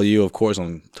all of you, of course,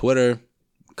 on Twitter,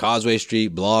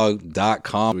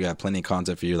 CausewayStreetBlog.com. We got plenty of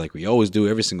content for you like we always do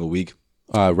every single week.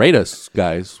 Rate us,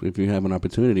 guys, if you have an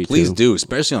opportunity. Please do,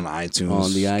 especially on iTunes.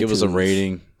 On the Give us a iTunes.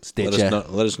 rating. Stitcher.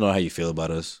 Let us know how you feel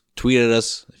about us. Tweet at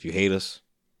us if you hate us.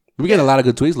 We're getting a lot of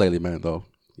good tweets lately, man, though.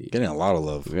 Getting a lot of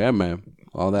love. Yeah, man.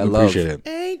 All that We love. appreciate it.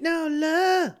 Ain't no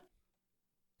love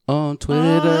On Twitter.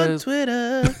 on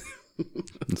Twitter.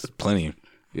 It's plenty.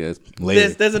 Yes.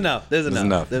 Later. There's enough. There's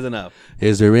enough.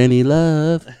 Is there any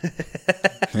love?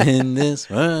 In this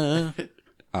world.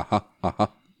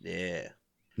 Yeah.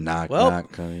 Knock, Well,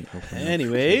 knock.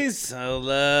 Anyways,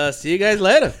 I'll see you guys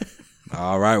later.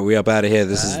 All right, we up out of here.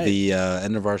 This is the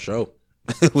end of our show.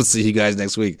 We'll see you guys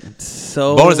next week.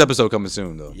 So Bonus episode coming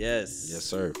soon, though. Yes. Yes,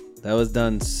 sir. That was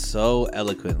done so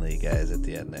eloquently, guys, at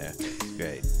the end there. It's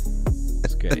great.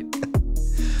 It's great.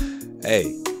 Hey,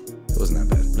 it wasn't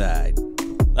that bad. All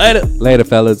right. Later. Later,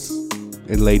 fellas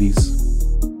and ladies.